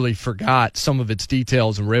never really forgot some of its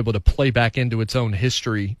details and were able to play back into its own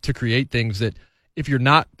history to create things that if you're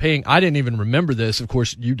not paying, I didn't even remember this, of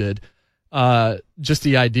course you did, just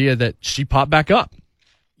the idea that she popped back up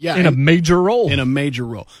in a major role. In a major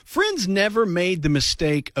role. Friends never made the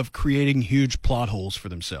mistake of creating huge plot holes for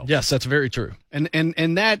themselves. Yes, that's very true. And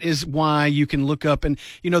that is why you can look up and,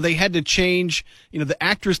 they had to change, the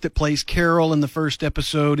actress that plays Carol in the first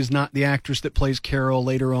episode is not the actress that plays Carol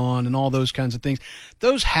later on and all those kinds of things.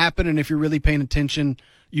 Those happen, and if you're really paying attention,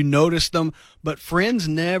 you notice them, but Friends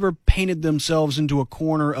never painted themselves into a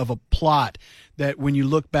corner of a plot that when you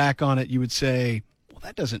look back on it, you would say, well,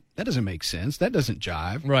 that doesn't make sense. That doesn't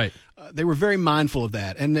jive. Right. They were very mindful of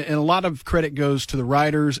that. And a lot of credit goes to the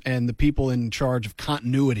writers and the people in charge of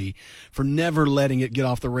continuity for never letting it get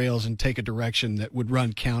off the rails and take a direction that would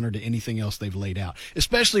run counter to anything else they've laid out.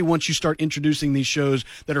 Especially once you start introducing these shows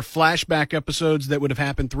that are flashback episodes that would have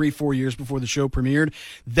happened 3-4 years before the show premiered.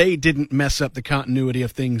 They didn't mess up the continuity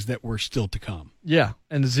of things that were still to come. Yeah.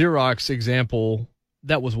 And the Xerox example,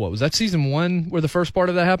 that was what? Was that season 1 where the first part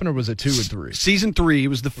of that happened, or was it 2 and 3? Season 3. It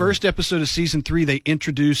was the first episode of season 3. They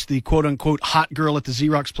introduced the quote-unquote hot girl at the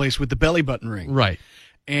Xerox place with the belly button ring. Right.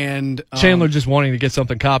 And Chandler just wanting to get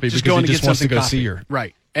something copied because he just wants to go see her.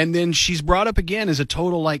 Right. And then she's brought up again as a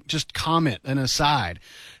total, just comment, an aside.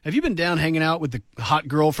 Have you been down hanging out with the hot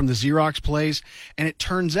girl from the Xerox place? And it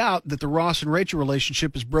turns out that the Ross and Rachel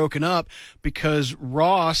relationship is broken up because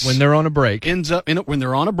Ross, when they're on a break, ends up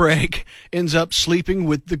sleeping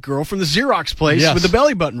with the girl from the Xerox place with the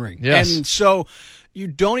belly button ring. Yes. And so you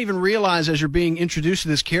don't even realize as you're being introduced to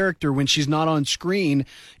this character when she's not on screen,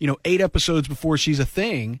 8 episodes before she's a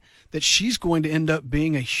thing, that she's going to end up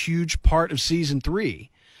being a huge part of season 3.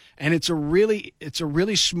 And it's a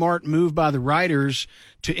really smart move by the writers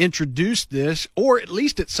to introduce this, or at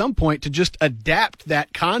least at some point to just adapt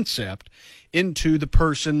that concept into the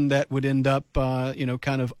person that would end up,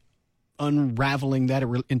 kind of unraveling that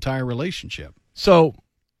entire relationship. So,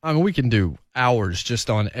 we can do hours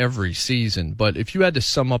just on every season, but if you had to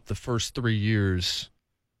sum up the first 3 years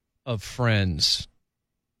of Friends,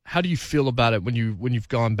 how do you feel about it when you've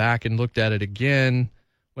gone back and looked at it again?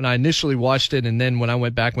 when I initially watched it, and then when I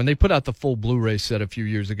went back, when they put out the full Blu-ray set a few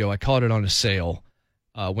years ago, I caught it on a sale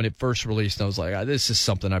when it first released, and I was like, this is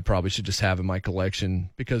something I probably should just have in my collection,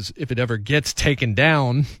 because if it ever gets taken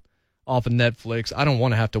down off of Netflix, I don't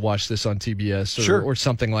want to have to watch this on TBS or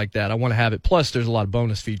something like that. I want to have it. Plus, there's a lot of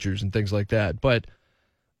bonus features and things like that. But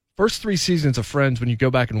first 3 seasons of Friends, when you go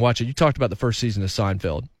back and watch it, you talked about the first season of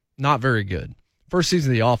Seinfeld. Not very good. First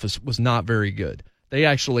season of The Office was not very good.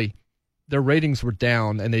 Their ratings were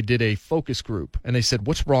down, and they did a focus group, and they said,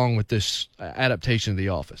 what's wrong with this adaptation of The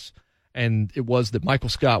Office? And it was that Michael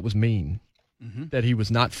Scott was mean, that he was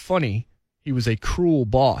not funny, he was a cruel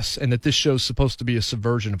boss, and that this show's supposed to be a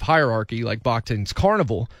subversion of hierarchy like Bakhtin's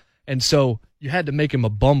Carnival, and so you had to make him a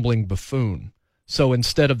bumbling buffoon. So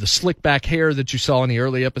instead of the slick back hair that you saw in the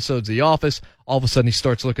early episodes of The Office, all of a sudden he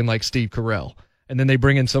starts looking like Steve Carell. And then they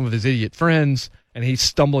bring in some of his idiot friends, and he's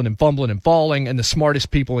stumbling and fumbling and falling, and the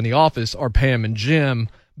smartest people in the office are Pam and Jim,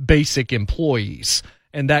 basic employees.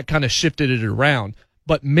 And that kind of shifted it around.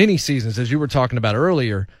 But many seasons, as you were talking about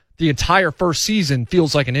earlier, the entire first season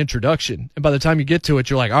feels like an introduction. And by the time you get to it,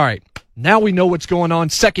 you're like, all right, now we know what's going on.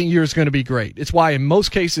 Second year is going to be great. It's why in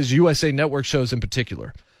most cases, USA Network shows in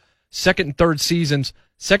particular, second and third seasons,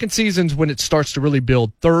 second season's when it starts to really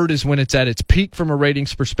build. Third is when it's at its peak from a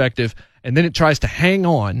ratings perspective, and then it tries to hang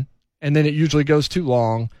on, and then it usually goes too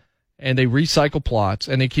long, and they recycle plots,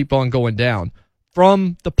 and they keep on going down.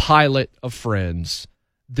 From the pilot of Friends,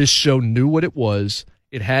 this show knew what it was.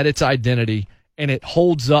 It had its identity, and it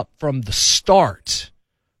holds up from the start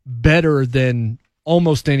better than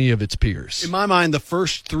almost any of its peers. In my mind, the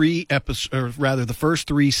first 3 episodes, or rather the first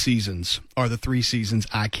 3 seasons, are the 3 seasons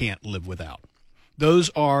I can't live without. Those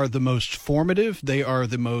are the most formative. They are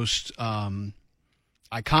the most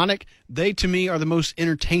iconic. They, to me, are the most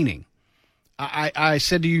entertaining. I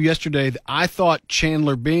said to you yesterday that I thought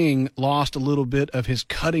Chandler Bing lost a little bit of his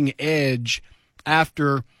cutting edge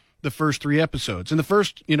after the first 3 episodes. In the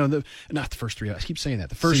first, not the first 3, I keep saying that,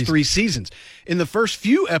 the first 3 seasons. In the first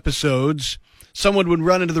few episodes, someone would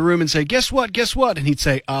run into the room and say, guess what? And he'd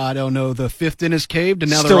say, I don't know, the 5th dentist caved,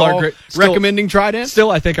 and now they're all recommending Trident.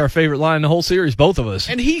 Still, I think our favorite line in the whole series, both of us.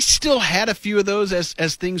 And he still had a few of those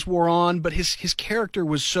as things wore on, but his character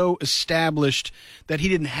was so established that he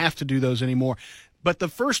didn't have to do those anymore. But the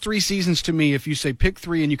first 3 seasons, to me, if you say pick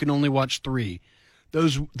 3 and you can only watch 3,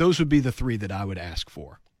 those would be the 3 that I would ask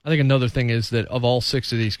for. I think another thing is that of all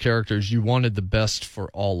 6 of these characters, you wanted the best for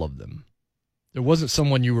all of them. There wasn't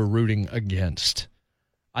someone you were rooting against.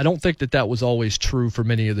 I don't think that was always true for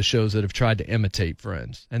many of the shows that have tried to imitate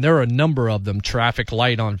Friends. And there are a number of them. Traffic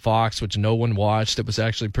Light on Fox, which no one watched. It was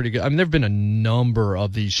actually pretty good. I mean, there have been a number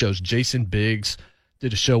of these shows. Jason Biggs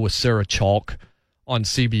did a show with Sarah Chalk on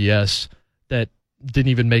CBS that didn't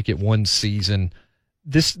even make it 1 season.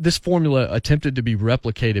 This formula attempted to be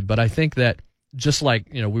replicated, but I think that just like,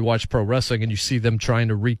 we watch pro wrestling and you see them trying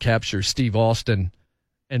to recapture Steve Austin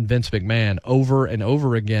and Vince McMahon over and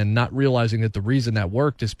over again, not realizing that the reason that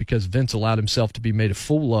worked is because Vince allowed himself to be made a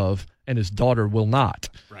fool of and his daughter will not.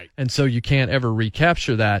 Right. And so you can't ever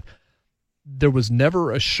recapture that. There was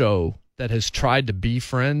never a show that has tried to be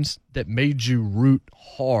Friends that made you root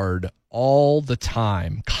hard all the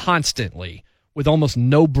time, constantly, with almost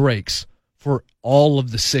no breaks for all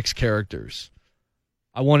of the 6 characters.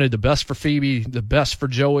 I wanted the best for Phoebe, the best for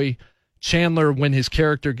Joey. Chandler, when his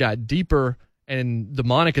character got deeper and the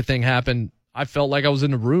Monica thing happened, I felt like I was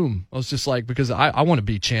in the room. I was just like, because I want to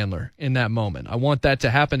be Chandler in that moment. I want that to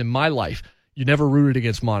happen in my life. You never rooted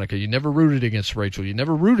against Monica. You never rooted against Rachel. You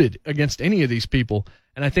never rooted against any of these people.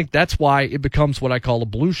 And I think that's why it becomes what I call a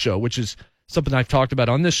blue show, which is something I've talked about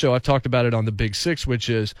on this show. I've talked about it on the Big 6, which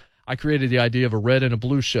is I created the idea of a red and a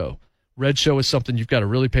blue show. Red show is something you've got to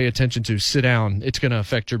really pay attention to. Sit down. It's going to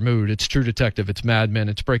affect your mood. It's True Detective. It's Mad Men.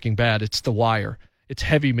 It's Breaking Bad. It's The Wire. It's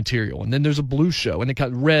heavy material. And then there's a blue show, and it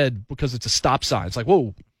got red because it's a stop sign. It's like,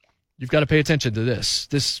 whoa, you've got to pay attention to this.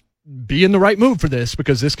 Be in the right mood for this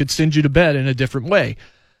because this could send you to bed in a different way.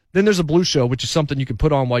 Then there's a blue show, which is something you can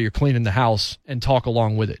put on while you're cleaning the house and talk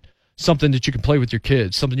along with it. Something that you can play with your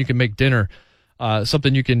kids. Something you can make dinner.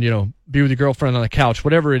 Something you can, be with your girlfriend on the couch,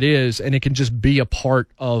 whatever it is, and it can just be a part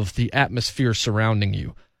of the atmosphere surrounding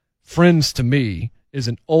you. Friends, to me, is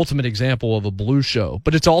an ultimate example of a blue show,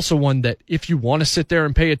 but it's also one that if you want to sit there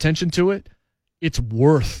and pay attention to it, it's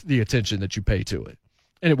worth the attention that you pay to it.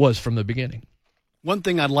 And it was from the beginning. One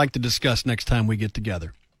thing I'd like to discuss next time we get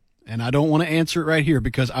together, and I don't want to answer it right here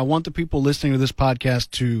because I want the people listening to this podcast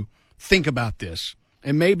to think about this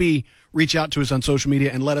and maybe reach out to us on social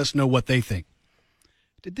media and let us know what they think.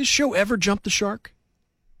 Did this show ever jump the shark?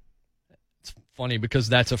 It's funny because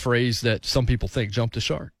that's a phrase that some people think, jump the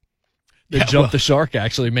shark. that jumped the shark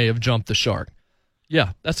actually may have jumped the shark.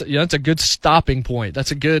 Yeah, that's a good stopping point.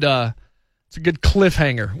 That's a good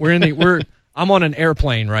cliffhanger. I'm on an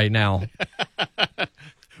airplane right now.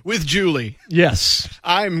 With Julie. Yes.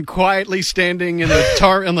 I'm quietly standing on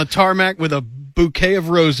the tarmac with a bouquet of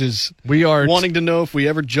roses. We are wanting to know if we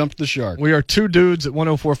ever jumped the shark. We are two dudes at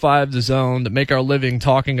 104.5 The Zone that make our living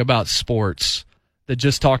talking about sports, that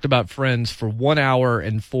just talked about Friends for 1 hour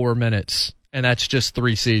and 4 minutes, and that's just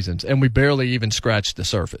 3 seasons, and we barely even scratched the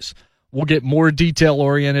surface. We'll get more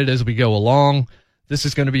detail-oriented as we go along. This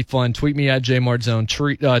is going to be fun. Tweet me at jmartzone.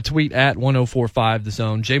 Tweet at 104.5 The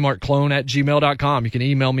Zone. jmartclone@gmail.com. You can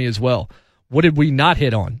email me as well. What did we not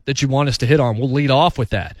hit on that you want us to hit on? We'll lead off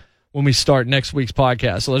with that when we start next week's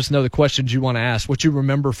podcast. So let us know the questions you want to ask, what you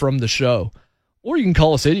remember from the show. Or you can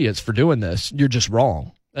call us idiots for doing this. You're just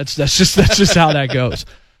wrong. That's just how that goes.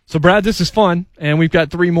 So, Brad, this is fun, and we've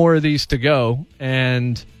got 3 more of these to go.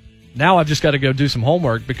 And now I've just got to go do some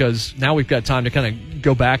homework, because now we've got time to kind of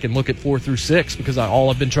go back and look at 4 through 6, because all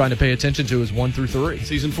I've been trying to pay attention to is 1 through 3.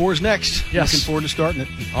 Season 4 is next. Yes. Looking forward to starting it.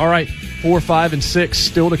 All right, 4, 5, and 6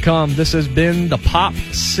 still to come. This has been the Pop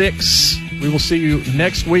 6. We will see you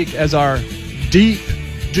next week as our deep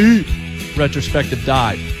retrospective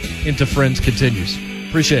dive into Friends continues.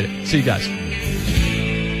 Appreciate it. See you guys.